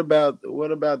 What about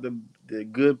the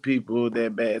good people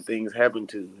that bad things happen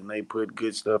to, and they put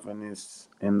good stuff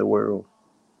in the world?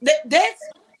 That's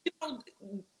you know,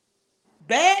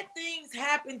 bad things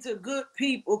happen to good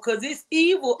people because it's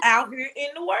evil out here in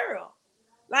the world.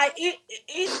 Like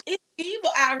it's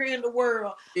evil out here in the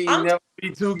world. He I'm never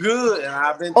be too good, and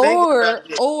I've been thinking about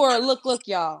this. Or look,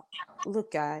 y'all.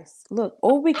 Look, guys. Look,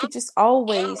 or we could just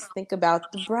always think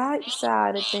about the bright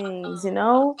side of things, you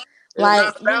know? It's Like,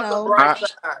 not you about the know. bright All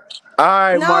side.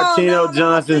 right, Martino No.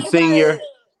 Johnson Sr.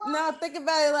 Think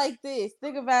about it like this.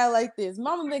 Think about it like this.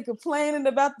 Mama been complaining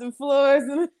about the floors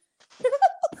and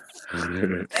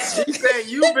She said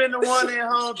you've been the one at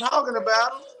home talking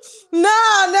about them.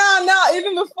 no.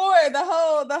 Even before the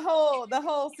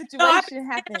whole situation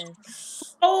happened.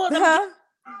 oh them Huh?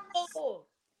 oh.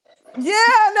 Yeah,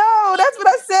 no, that's what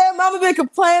I said. Mama been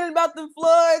complaining about the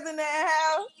floors in that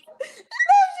house.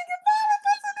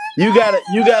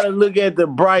 You gotta look at the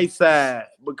bright side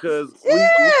because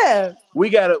Yeah. we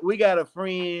got a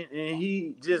friend and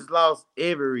he just lost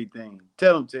everything.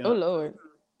 Tell him, Oh Tim. Lord.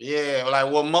 Yeah, like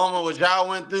what y'all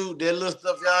went through, that little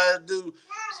stuff y'all had to do.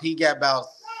 He got about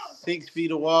 6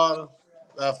 feet of water,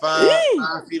 about five Eee.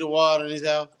 5 feet of water in his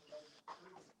house.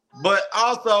 But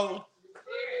also,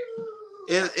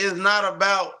 it's not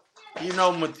about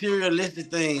materialistic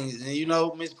things,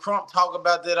 and Miss Crump talk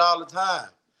about that all the time.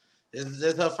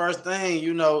 That's her first thing.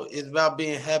 It's about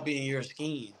being happy in your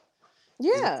skin.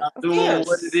 It's Yeah, about of doing what it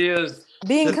course. is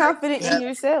Being to make confident you in happy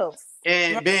yourself,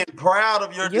 and being proud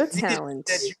of your your decisions talent.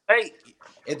 that you make.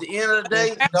 At the end of the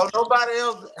day, don't nobody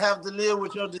else have to live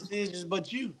with your decisions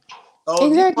but you. So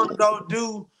if you want to Exactly. go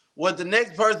do what the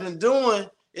next person doing,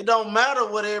 it don't matter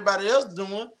what everybody else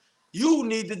doing. You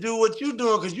need to do what you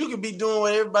doing because you can be doing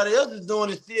what everybody else is doing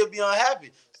and still be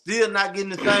unhappy, still not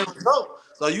getting the same result.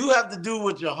 So you have to do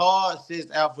what your heart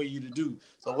sets out for you to do.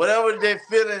 So whatever they're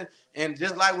feeling, and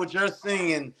just like what you're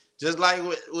singing, just like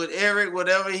with Eric,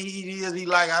 whatever he is, he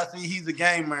like. I see he's a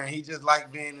gamer and he just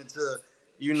like being into,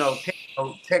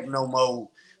 techno mode.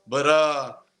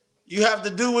 But you have to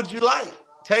do what you like.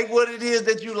 Take what it is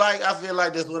that you like. I feel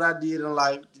like that's what I did in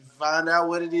life. Find out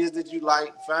what it is that you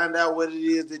like. Find out what it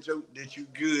is that you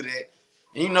good at.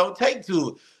 And take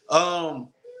to it.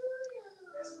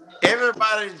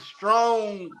 Everybody's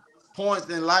strong points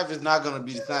in life is not going to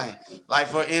be the same. Like,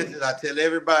 for instance, I tell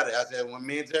everybody, I said, when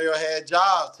me and Terry had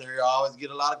jobs, Terry always get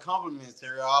a lot of compliments.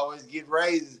 Terry always get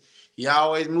raises. He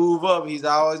always move up. He's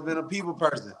always been a people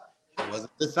person. It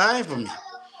wasn't the same for me.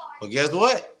 But guess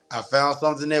what? I found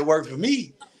something that worked for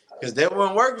me. Because that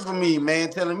wasn't working for me, man,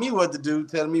 telling me what to do,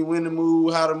 telling me when to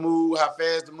move, how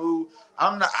fast to move.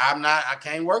 I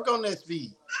can't work on that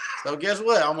speed. So guess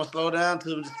what? I'm gonna slow down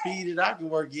to the speed that I can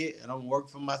work at, and I'm gonna work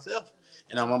for myself.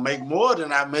 And I'm gonna make more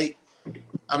than I make.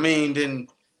 Than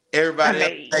everybody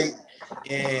else make,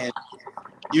 and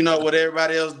what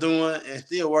everybody else doing, and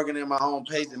still working at my own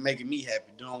pace and making me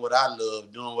happy, doing what I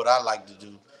love, doing what I like to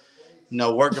do.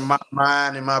 Working my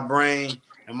mind and my brain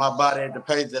and my body at the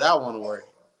pace that I want to work.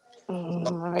 At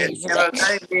the end of the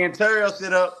day, me and Terry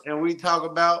sit up and we talk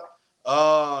about,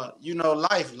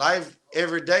 life. Life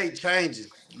every day changes.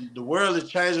 The world is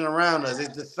changing around us.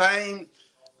 It's the same.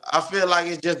 I feel like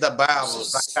it's just the Bible,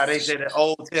 like how they say the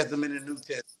Old Testament and New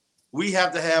Testament. We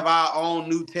have to have our own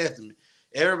New Testament.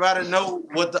 Everybody know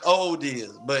what the old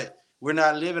is, but we're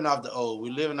not living off the old.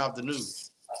 We're living off the new.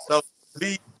 So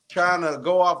be trying to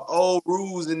go off old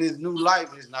rules in this new life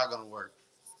is not going to work.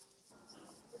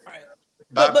 Right.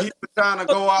 By But people trying to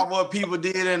go off what people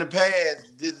did in the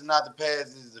past, this is not the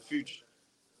past, this is the future.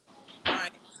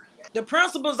 right. The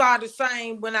principles are the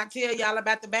same when I tell y'all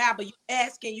about the Bible. You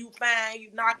ask and you find,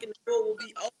 you knock and the door will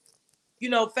be open.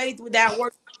 Faith without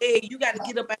work. Hey, you got to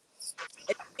get up at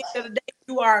the end of the day.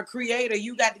 You are a creator.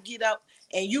 You got to get up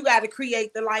and you got to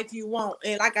create the life you want.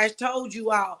 And like I told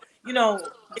you all,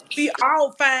 if we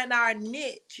all find our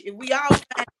niche, if we all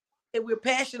find that we're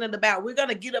passionate about, we're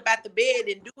gonna get up out the bed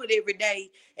and do it every day,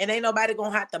 and ain't nobody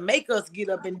gonna have to make us get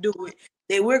up and do it.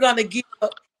 That we're gonna get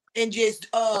up and just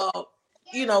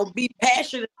be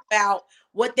passionate about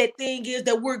what that thing is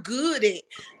that we're good at.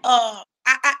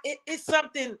 It's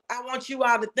something I want you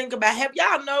all to think about. Have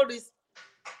y'all noticed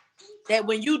that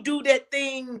when you do that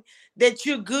thing that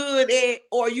you're good at,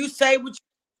 or you say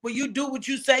when you do what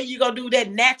you say you're gonna do,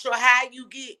 that natural high you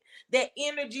get, that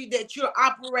energy that you're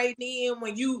operating in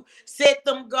when you set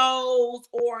them goals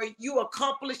or you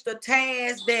accomplish the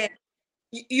task that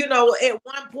at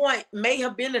one point may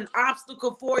have been an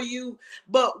obstacle for you.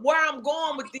 But where I'm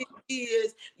going with this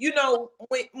is,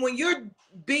 when you're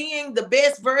being the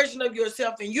best version of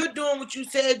yourself and you're doing what you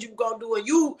said you're gonna do, and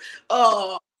you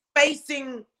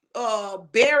facing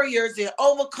barriers and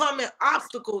overcoming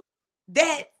obstacles,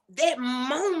 that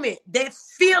moment, that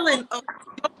feeling of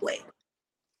joy,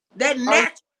 that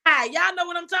natural high, y'all know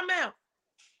what I'm talking about?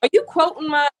 Are you quoting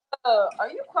my? Are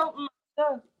you quoting my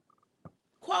stuff?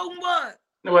 Quoting what?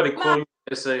 Nobody quoting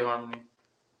essay, Harmony.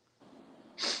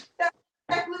 That's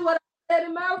exactly what I said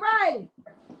in my writing.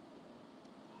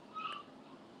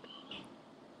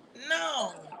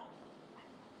 No.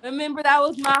 Remember, that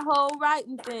was my whole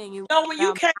writing thing. No, when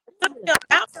you came to me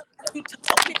about it, you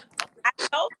told me. I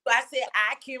told you. I said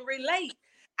I can relate.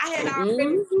 I had already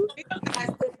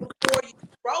realized that before you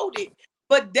wrote it.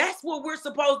 But that's what we're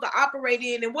supposed to operate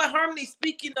in. And what Harmony's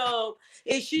speaking of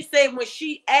is she said when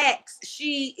she acts,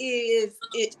 she's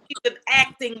an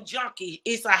acting junkie.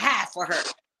 It's a high for her.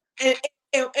 And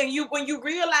you when you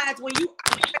realize when you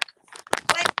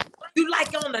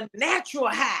like on a natural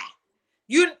high.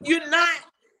 You're not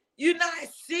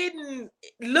sitting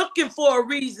looking for a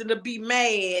reason to be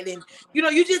mad, and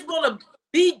you just want to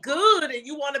be good and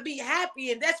you want to be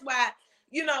happy. And that's why,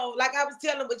 like I was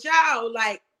telling with y'all,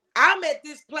 like I'm at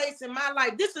this place in my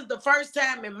life. This is the first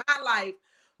time in my life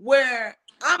where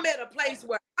I'm at a place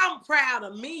where I'm proud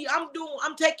of me. I'm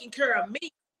taking care of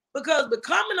me, because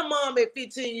becoming a mom at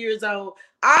 15 years old,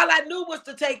 all I knew was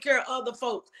to take care of other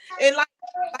folks. And like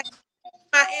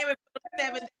Miami for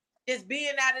 7 days, just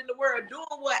being out in the world, doing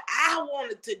what I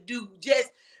wanted to do,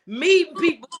 just meeting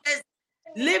people, just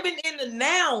living in the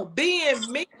now, being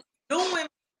me, doing.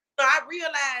 I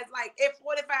realized, like, at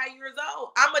 45 years old,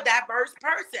 I'm a diverse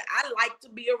person. I like to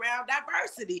be around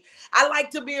diversity. I like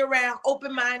to be around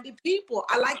open-minded people.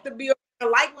 I like to be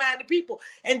around like-minded people.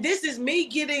 And this is me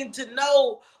getting to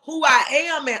know who I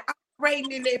am and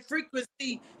operating in that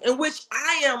frequency in which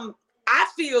I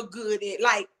feel good at.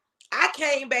 Like, I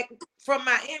came back from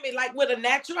Miami like with a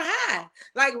natural high,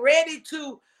 like ready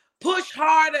to push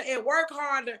harder and work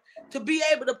harder to be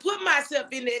able to put myself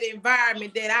in that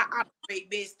environment that I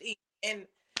operate best in. And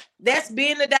that's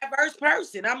being a diverse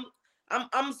person. I'm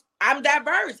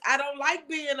diverse. I don't like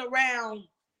being around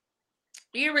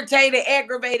irritated,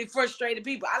 aggravated, frustrated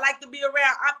people. I like to be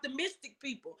around optimistic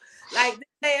people. Like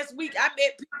last week, I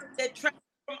met people that travel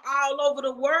from all over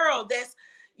the world that's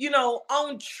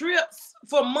on trips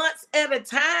for months at a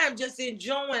time, just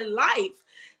enjoying life.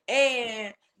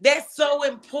 And that's so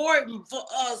important for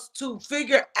us to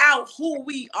figure out who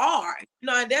we are.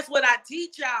 And that's what I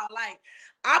teach y'all. Like,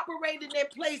 operate in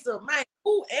that place of mind.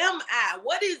 Who am I?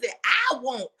 What is it I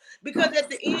want? Because at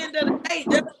the end of the day,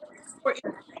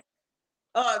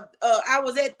 I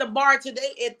was at the bar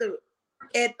today at the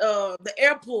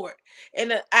airport,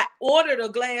 and I ordered a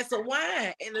glass of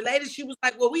wine, and the lady, she was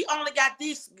like, well, we only got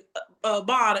this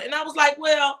bottle. And I was like,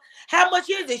 well, how much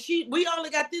is it? We only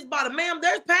got this bottle. Ma'am,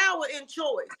 there's power in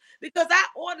choice, because I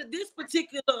ordered this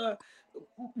particular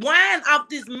wine off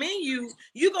this menu.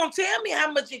 You gonna tell me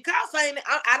how much it costs? I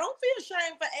don't feel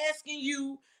ashamed for asking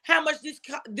you how much this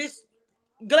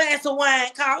glass of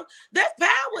wine cost. There's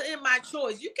power in my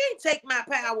choice. You can't take my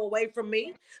power away from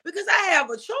me, because I have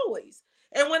a choice.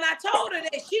 And when I told her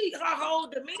that, her whole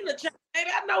demeanor changed. Maybe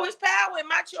I know it's power in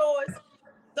my choice.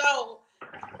 So,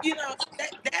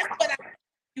 that's what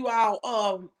you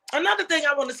all. Another thing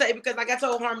I want to say, because like I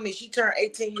told Harmony, she turned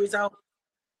 18 years old.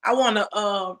 I want to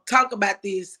talk about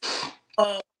this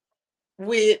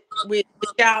with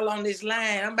y'all on this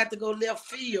line. I'm about to go left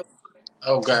field.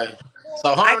 Okay.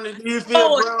 So Harmony, do you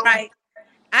feel grown? Right.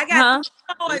 I got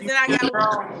toys that I got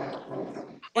grown.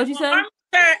 What'd you say? Harmony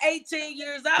turned 18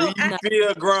 years old. Do you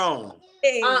feel grown?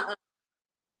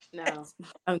 No,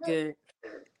 I'm good.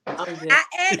 I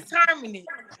asked Harmony.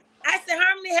 I said,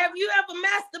 Harmony, have you ever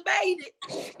masturbated?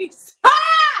 She said,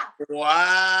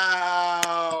 Wow.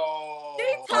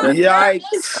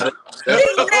 Yikes.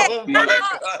 Hold on.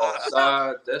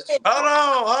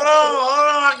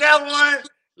 I got one.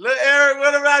 Look, Eric,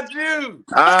 what about you?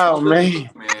 Oh, man.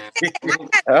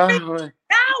 Y'all were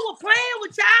playing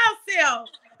with y'allself.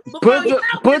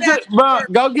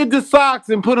 Go get the socks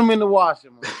and put them in the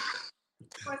washer, man.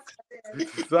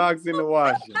 Socks in the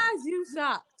washer. Guys, you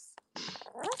socks.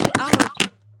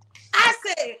 I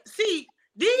said, see,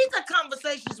 these are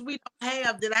conversations we don't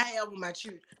have that I have with my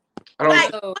children. They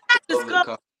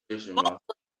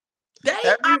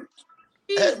are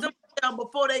them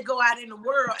before they go out in the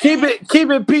world. Keep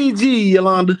it PG,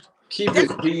 Yolanda. Keep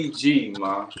it PG,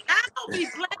 ma. I don't be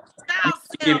playing with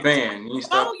Keep it banned. You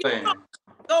stop playing.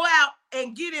 Go out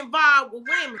and get involved with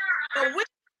women. But women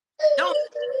don't learn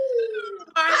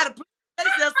how to play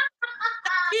themselves.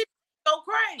 Go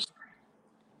crazy.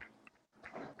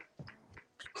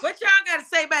 What y'all got to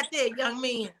say about that, young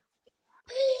men?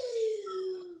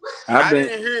 I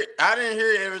didn't hear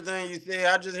everything you said.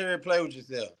 I just heard play with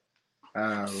yourself.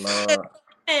 Oh, Lord.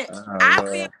 I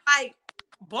feel like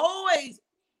boys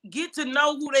get to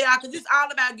know who they are, because it's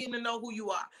all about getting to know who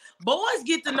you are. Boys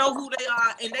get to know who they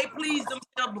are and they please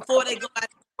themselves before they go out in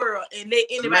the world and let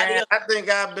anybody else. I think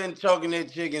I've been choking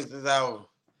that chicken since I was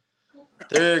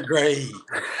 3rd grade.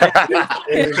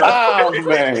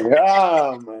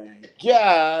 Oh man,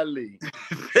 golly,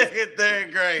 2nd,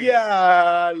 3rd grade.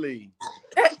 golly.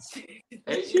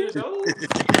 8 years old.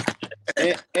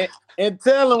 And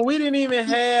tell them we didn't even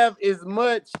have as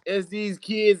much as these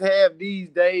kids have these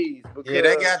days. Because Yeah,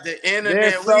 they got the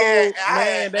internet. they're I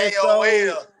had they're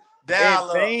AOL so dial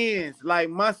up. advanced. Like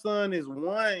my son is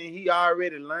 1 and he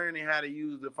already learning how to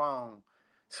use the phone.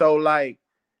 So like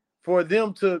for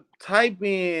them to type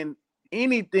in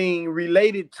anything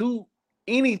related to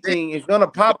anything, it's gonna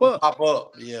pop up. Pop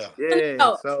up, yeah. Yeah.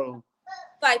 No. So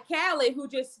Like Callie, who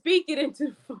just speak it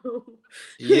into the phone.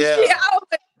 Yeah. She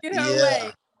always get her Yeah.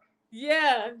 way.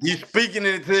 Yeah. You speaking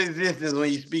it into existence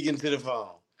when you speaking to the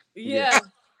phone. Yeah.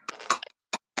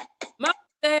 Mama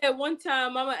said one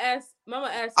time, Mama asked.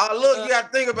 Oh, look, you gotta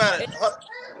think about it.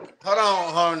 Hold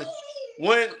on, Harmony.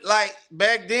 When like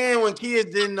back then when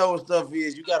kids didn't know what stuff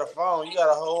is, you got a phone, you got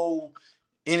a whole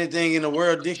anything in the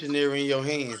world dictionary in your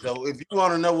hand. So if you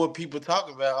want to know what people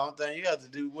talk about, I don't think you have to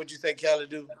do what you say Callie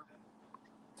do.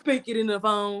 Speak it in the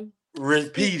phone.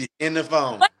 Repeat it in the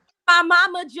phone. What my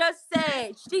mama just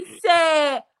said. She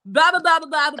said blah blah blah blah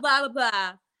blah blah blah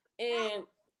blah, and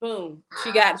boom,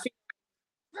 she got.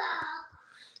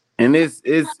 and it's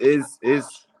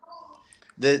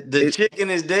The chicken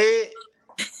is dead.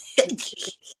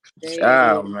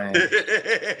 oh man.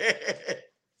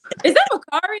 Is that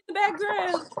Makari in the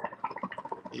background?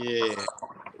 Yeah.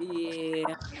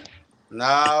 Yeah.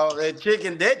 No, that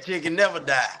chicken never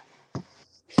died.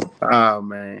 Oh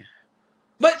man.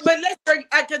 But let's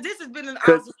because this has been an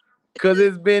awesome. Cause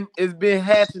it's been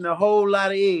hatching a whole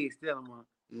lot of eggs, tell them.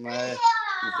 Man,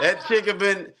 that chicken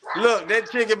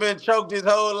been choked his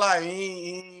whole life.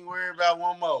 He ain't worried about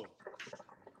one more.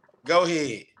 Go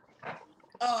ahead.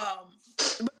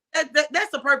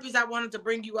 That's the purpose I wanted to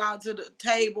bring you out to the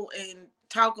table and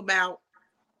talk about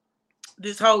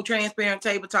this whole transparent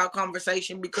table talk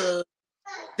conversation, because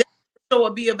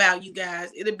it'll be about you guys.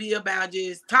 It'll be about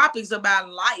just topics about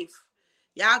life.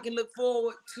 Y'all can look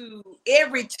forward to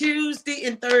every Tuesday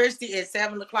and Thursday at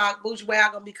 7:00. Bourgeois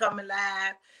gonna be coming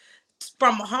live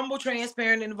from a humble,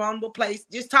 transparent, and vulnerable place,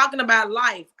 just talking about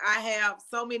life. I have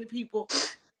so many people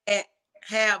that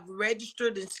have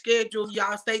registered and scheduled.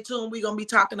 Y'all stay tuned. We're gonna be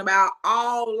talking about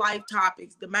all life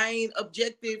topics. The main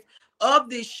objective of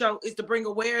this show is to bring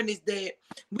awareness that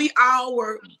we all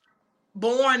were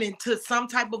born into some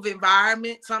type of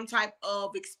environment, some type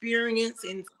of experience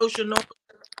and social norms.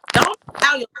 Don't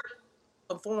allow your to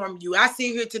conform you. I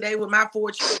sit here today with my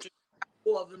 4 children,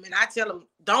 4 of them, and I tell them,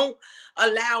 don't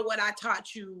allow what I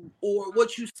taught you or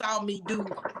what you saw me do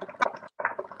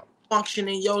function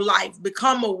in your life.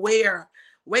 Become aware.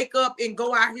 Wake up and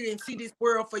go out here and see this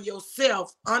world for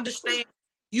yourself. Understand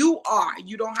you are.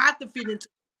 You don't have to fit into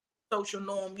social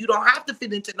norm. You don't have to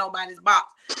fit into nobody's box,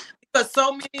 because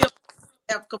so many of us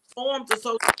have conformed to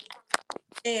social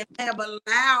and have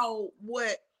allowed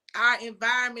what our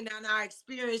environment and our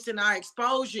experience and our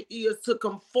exposure is to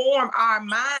conform our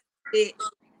mindset.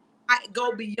 I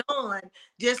go beyond,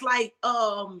 just like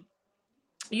coming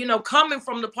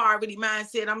from the poverty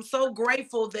mindset. I'm so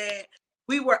grateful that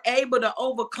we were able to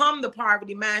overcome the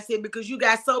poverty mindset, because you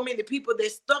got so many people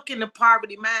that stuck in the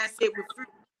poverty mindset with fear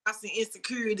and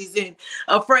insecurities and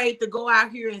afraid to go out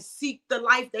here and seek the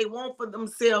life they want for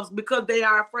themselves because they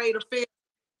are afraid of failure.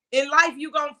 In life,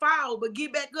 you're gonna fall, but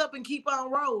get back up and keep on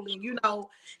rolling. You got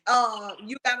a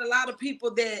lot of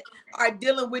people that are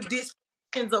dealing with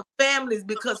dysfunctions of families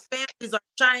because families are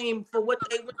shamed for what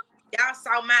they were. Y'all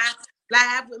saw my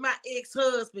live with my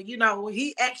ex-husband.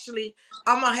 He actually,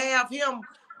 I'm gonna have him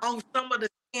on some of the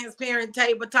transparent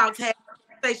table talks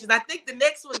conversations. I think the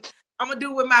next one I'm gonna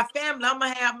do with my family. I'm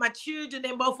gonna have my children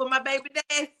and both of my baby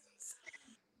dads.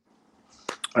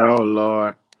 Oh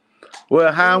Lord.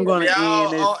 Well, how I'm gonna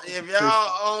end this? If y'all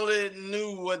only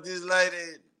knew what this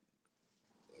lady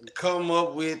come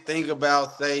up with, think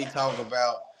about, say, talk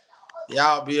about,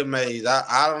 y'all be amazed.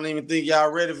 I don't even think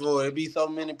y'all ready for it. It be so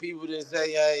many people that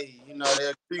say, hey, they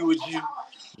agree with you.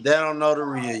 They don't know the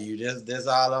real you. That's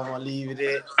all I'm gonna leave it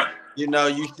at.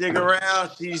 You stick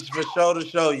around, she's for sure to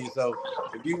show you. So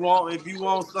if you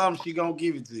want something, she gonna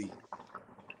give it to you.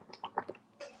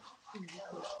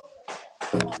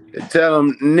 Tell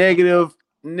them negative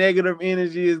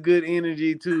energy is good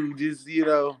energy too. Just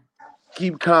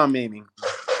keep commenting.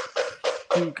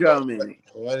 Keep commenting.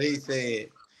 What he said.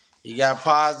 You got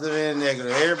positive and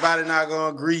negative. Everybody not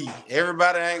gonna agree.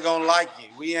 Everybody ain't gonna like you.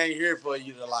 We ain't here for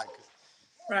you to like us.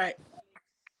 Right.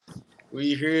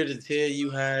 We here to tell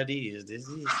you how it is. This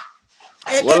is.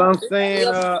 Well, I'm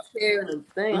saying,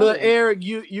 Thing. look, Eric,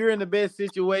 you're in the best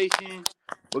situation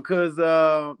because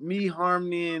me,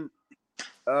 Harmony,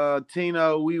 and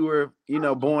Tino, we were,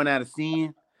 born out of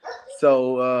sin.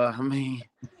 So I mean,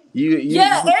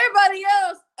 everybody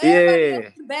else yeah,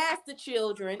 bastard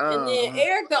children, and uh-huh. then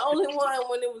Eric the only one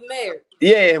when it was married.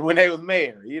 Yeah, when they was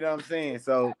married, you know what I'm saying?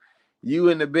 So you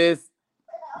in the best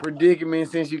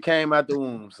predicament since you came out the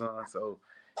womb, son. So,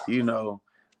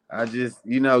 I just,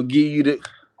 give you the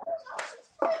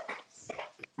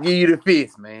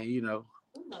fist, man,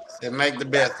 So make the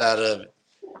best out of it.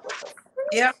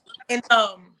 Yeah. And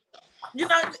like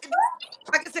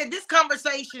I said, this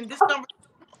conversation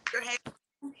you're having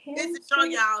is to show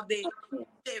y'all that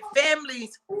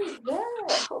families,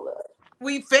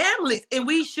 we families, and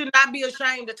we should not be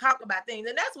ashamed to talk about things.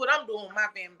 And that's what I'm doing with my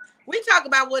family. We talk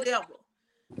about whatever.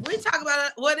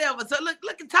 So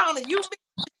look at Tony. You missed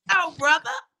the show, brother.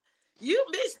 You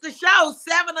missed the show.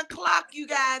 7:00, you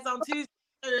guys, on Tuesday,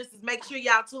 Thursdays. Make sure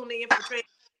y'all tune in for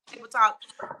Table Talk.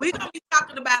 We're gonna be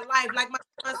talking about life, like my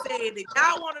son said. If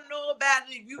y'all want to know about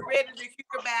it, if you're ready to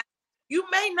hear about it, you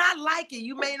may not like it.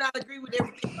 You may not agree with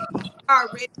everything. You are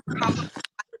ready to talk about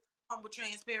humble,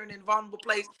 transparent, and vulnerable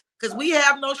place. Because we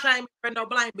have no shame and no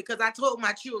blame. Because I told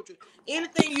my children,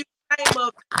 anything you shame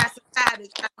of, that's a side that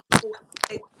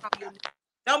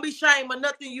don't be ashamed of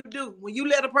nothing you do. When you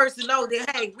let a person know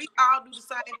that, hey, we all do the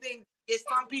same thing. It's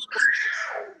some people,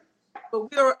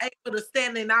 but we're able to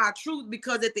stand in our truth,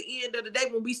 because at the end of the day,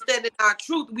 when we stand in our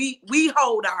truth, we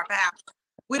hold our power.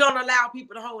 We don't allow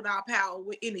people to hold our power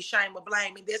with any shame or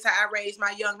blame. And that's how I raised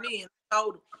my young men. I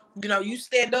told them, you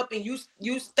stand up and you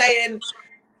stand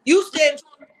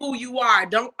who you are.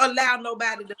 Don't allow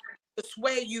nobody to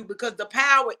sway you, because the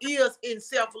power is in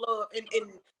self-love, and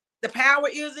the power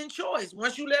is in choice.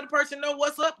 Once you let a person know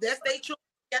what's up, that's their choice.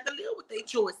 You got to live with their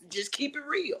choice and just keep it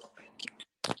real.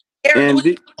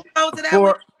 Eric,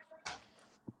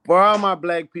 for all my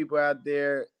black people out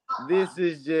there, this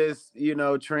is just,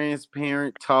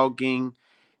 transparent talking.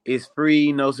 It's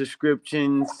free, no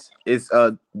subscriptions. It's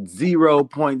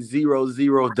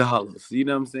 $0.00. You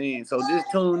know what I'm saying? So just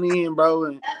tune in, bro,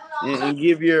 and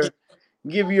give your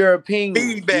opinion.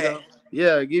 Feedback.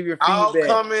 Yeah, give your feedback. All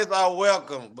comments are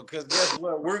welcome, because guess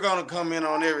what? We're gonna comment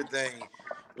on everything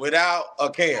without a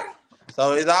care.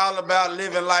 So it's all about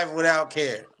living life without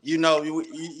care. You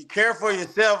care for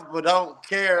yourself, but don't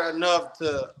care enough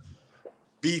to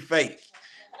be fake.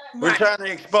 Right. We're trying to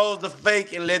expose the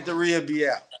fake and let the real be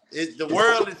out. The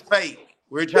world is fake.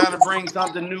 We're trying to bring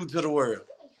something new to the world.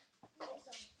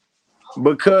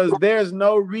 Because there's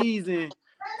no reason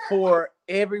for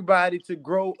everybody to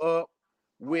grow up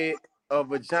with a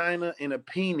vagina and a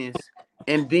penis,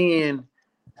 and then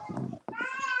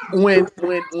when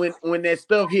that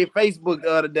stuff hit Facebook the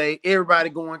other day, everybody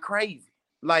going crazy.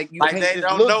 Like you can't they just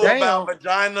don't look know down, about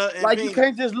vagina and like penis. You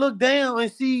can't just look down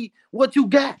and see what you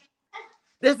got.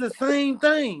 That's the same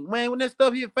thing, man. When that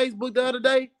stuff hit Facebook the other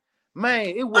day, man,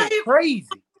 it went crazy.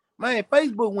 Man,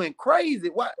 Facebook went crazy.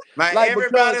 Why? Man,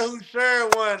 everybody who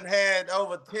shared one had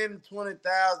over 10,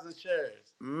 20,000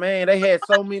 shares. Man, they had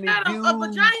so many views. A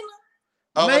vagina?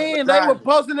 Man, they were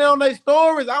posting it on their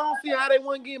stories. I don't see how they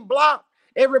weren't getting blocked.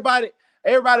 Everybody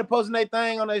posting their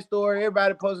thing on their story.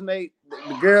 Everybody posting the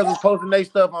girls was posting their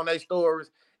stuff on their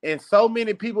stories. And so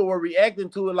many people were reacting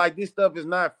to it like this stuff is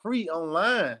not free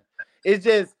online. It's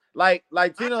just like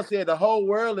Tino said, the whole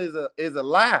world is a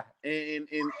lie. And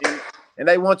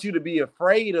they want you to be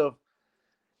afraid of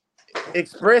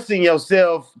expressing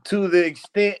yourself to the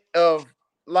extent of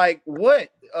like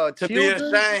what? To be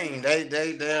ashamed.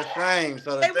 They're ashamed.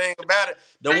 So the thing about it,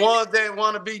 the ones that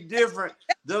want to be different,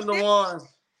 them the ones.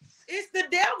 It's the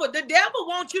devil. The devil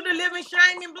wants you to live in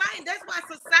shame and blame. That's why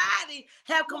society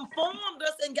have conformed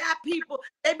us and got people.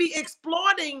 They be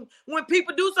exploiting when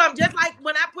people do something. Just like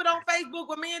when I put on Facebook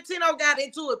when me and Tino got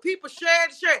into it. People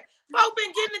shared. Folks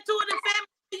been getting into it in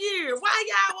family for years. Why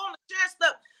y'all want to share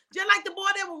stuff? Just like the boy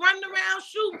that was running around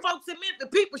shooting folks in Memphis.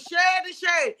 People shared.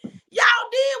 Y'all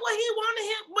did what he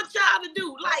wanted y'all to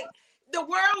do. Like, the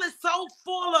world is so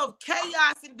full of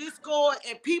chaos and discord,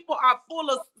 and people are full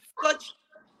of such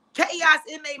chaos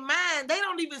in their mind. They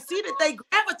don't even see that they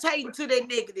gravitating to that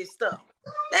negative stuff.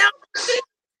 They don't see.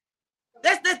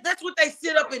 That's what they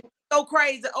sit up and go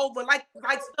crazy over. Like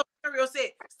stuff Mario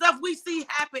said, stuff we see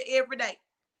happen every day.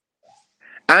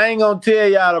 I ain't gonna tell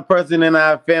y'all the person in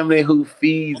our family who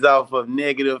feeds off of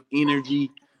negative energy,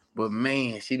 but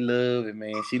man, she love it,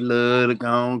 man. She love to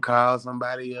go and call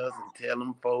somebody else and tell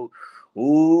them folks,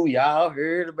 ooh, y'all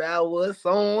heard about what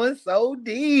so-and-so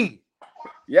did.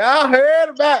 Y'all heard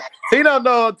about? He don't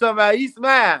know what I'm talking about. He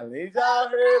smiling. Y'all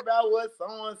heard about what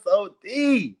so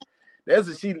did? That's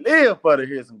what she live for, to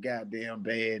hear some goddamn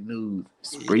bad news.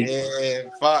 Yeah,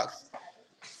 Fox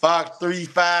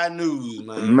 35 News,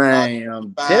 man. Man,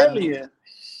 I'm telling you,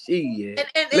 shit.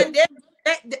 And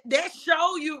that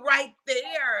show you right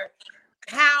there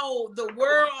how the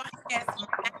world has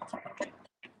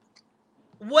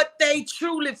what they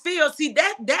truly feel. See,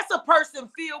 that's a person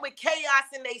filled with chaos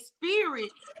in their spirit,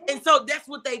 and so that's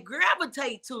what they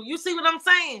gravitate to. You see what I'm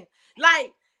saying?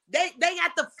 Like they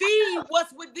got to feed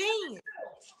what's within.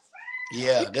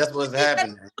 Yeah, that's what's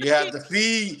happening. You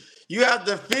have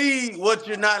to feed what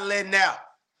you're not letting out.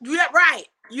 Yeah, right.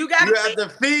 You have to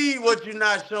feed what you're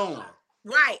not showing.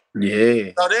 Right.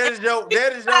 Yeah. So that is your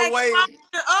way.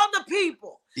 To other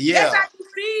people. Yeah. That's how you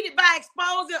feed it, by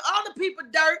exposing other people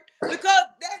dirt, because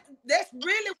that's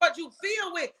really what you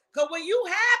feel with. Because when you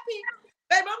happy,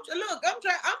 baby,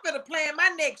 I'm gonna plan my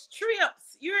next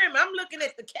trips. You hear me? I'm looking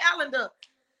at the calendar,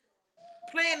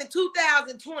 planning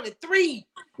 2023.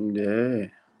 Yeah.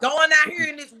 Going out here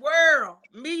in this world,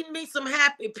 meeting me some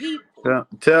happy people.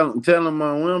 Tell them,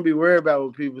 we don't be worried about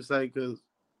what people say, because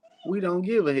we don't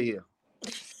give a hell.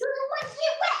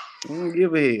 We don't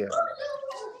give a hell.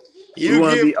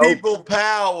 You give people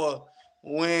power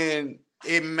when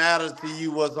it matters to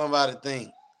you what somebody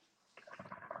thinks.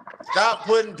 Stop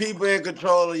putting people in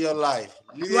control of your life.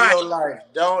 Live your life.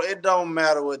 It don't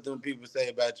matter what them people say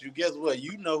about you. Guess what?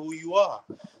 You know who you are.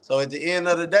 So at the end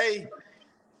of the day,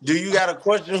 do you got to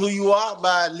question who you are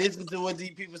by listening to what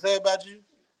these people say about you?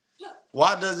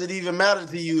 Why does it even matter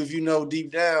to you if you know deep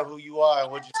down who you are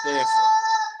and what you stand for?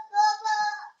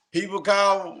 People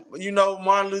call,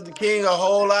 Martin Luther King a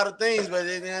whole lot of things, but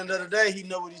at the end of the day, he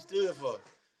know what he stood for.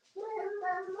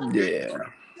 Yeah.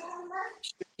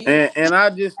 And I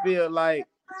just feel like,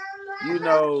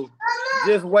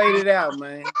 just wait it out,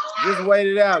 man. Just wait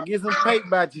it out. Get some paper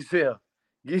about yourself.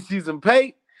 Get you some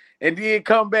paper, and then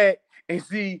come back and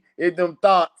see if them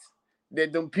thoughts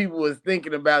that them people was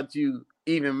thinking about you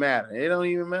even matter. It don't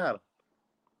even matter.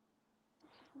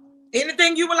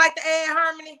 Anything you would like to add,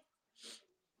 Harmony?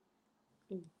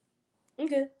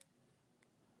 Okay.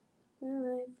 All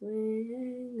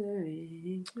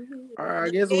right, I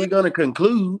guess we're gonna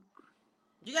conclude.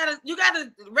 You gotta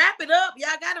wrap it up.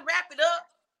 Y'all gotta wrap it up.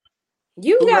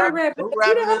 You gotta wrap it up. Who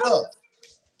wrapping it up?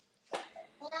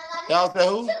 Y'all say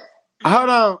who? Hold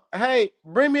on. Hey,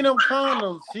 bring me them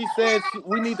condoms. She said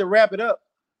we need to wrap it up.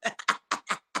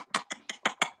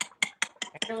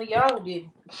 Y'all did.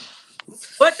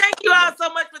 But thank you all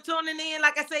so much for tuning in.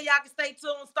 Like I said, y'all can stay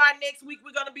tuned. Starting next week,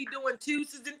 we're going to be doing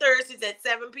Tuesdays and Thursdays at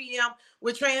 7 p.m.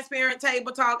 with Transparent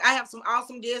Table Talk. I have some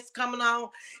awesome guests coming on.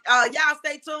 Y'all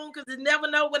stay tuned, because you never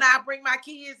know when I bring my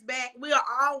kids back. We'll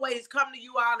always come to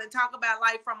you all and talk about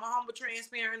life from a humble,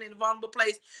 transparent, and vulnerable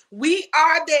place. We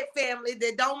are that family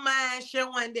that don't mind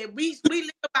showing that we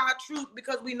live our truth,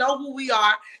 because we know who we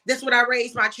are. That's what I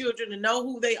raised my children to know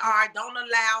who they are. Don't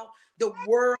allow the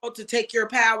world to take your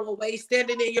power away.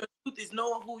 Standing in your truth is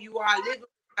knowing who you are. Living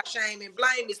without shame and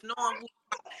blame is knowing who you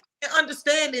are, and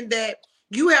understanding that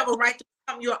you have a right to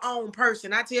become your own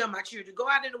person. I tell my children, go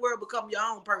out in the world, become your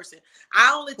own person.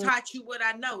 I only taught you what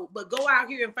I know, but go out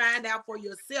here and find out for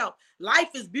yourself.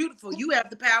 Life is beautiful. You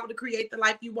have the power to create the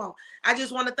life you want. I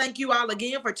just want to thank you all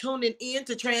again for tuning in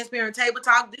to Transparent Table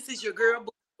Talk. This is your girl,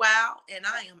 Wow, and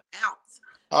I am out.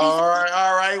 All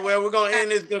right. Well, we're gonna end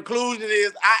this conclusion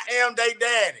is I am they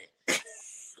daddy.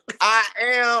 I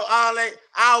am all they.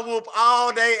 I whoop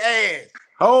all they ass.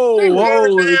 Oh,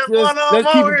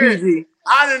 let's keep it PG.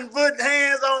 I done put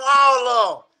hands on all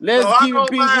of them. Let's keep it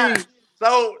PG.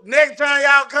 So next time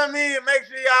y'all come in, make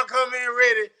sure y'all come in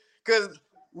ready, because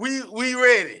we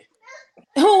ready.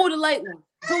 Who the late one?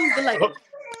 Who's the late one?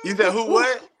 You said who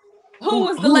what? Who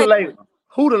was the late one?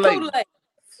 Who the late one?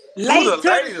 Late to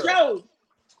the show.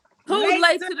 Who's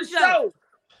late to the show?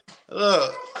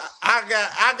 Look,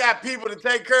 I got people to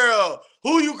take care of.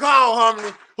 Who you call,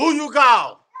 Harmony? Who you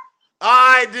call?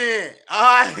 All right, then.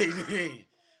 All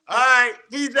right,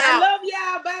 peace out. I love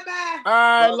y'all. Bye-bye. All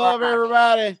right, love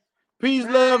everybody. Peace,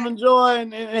 love, and joy,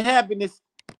 and happiness.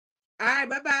 All right,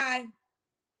 bye-bye.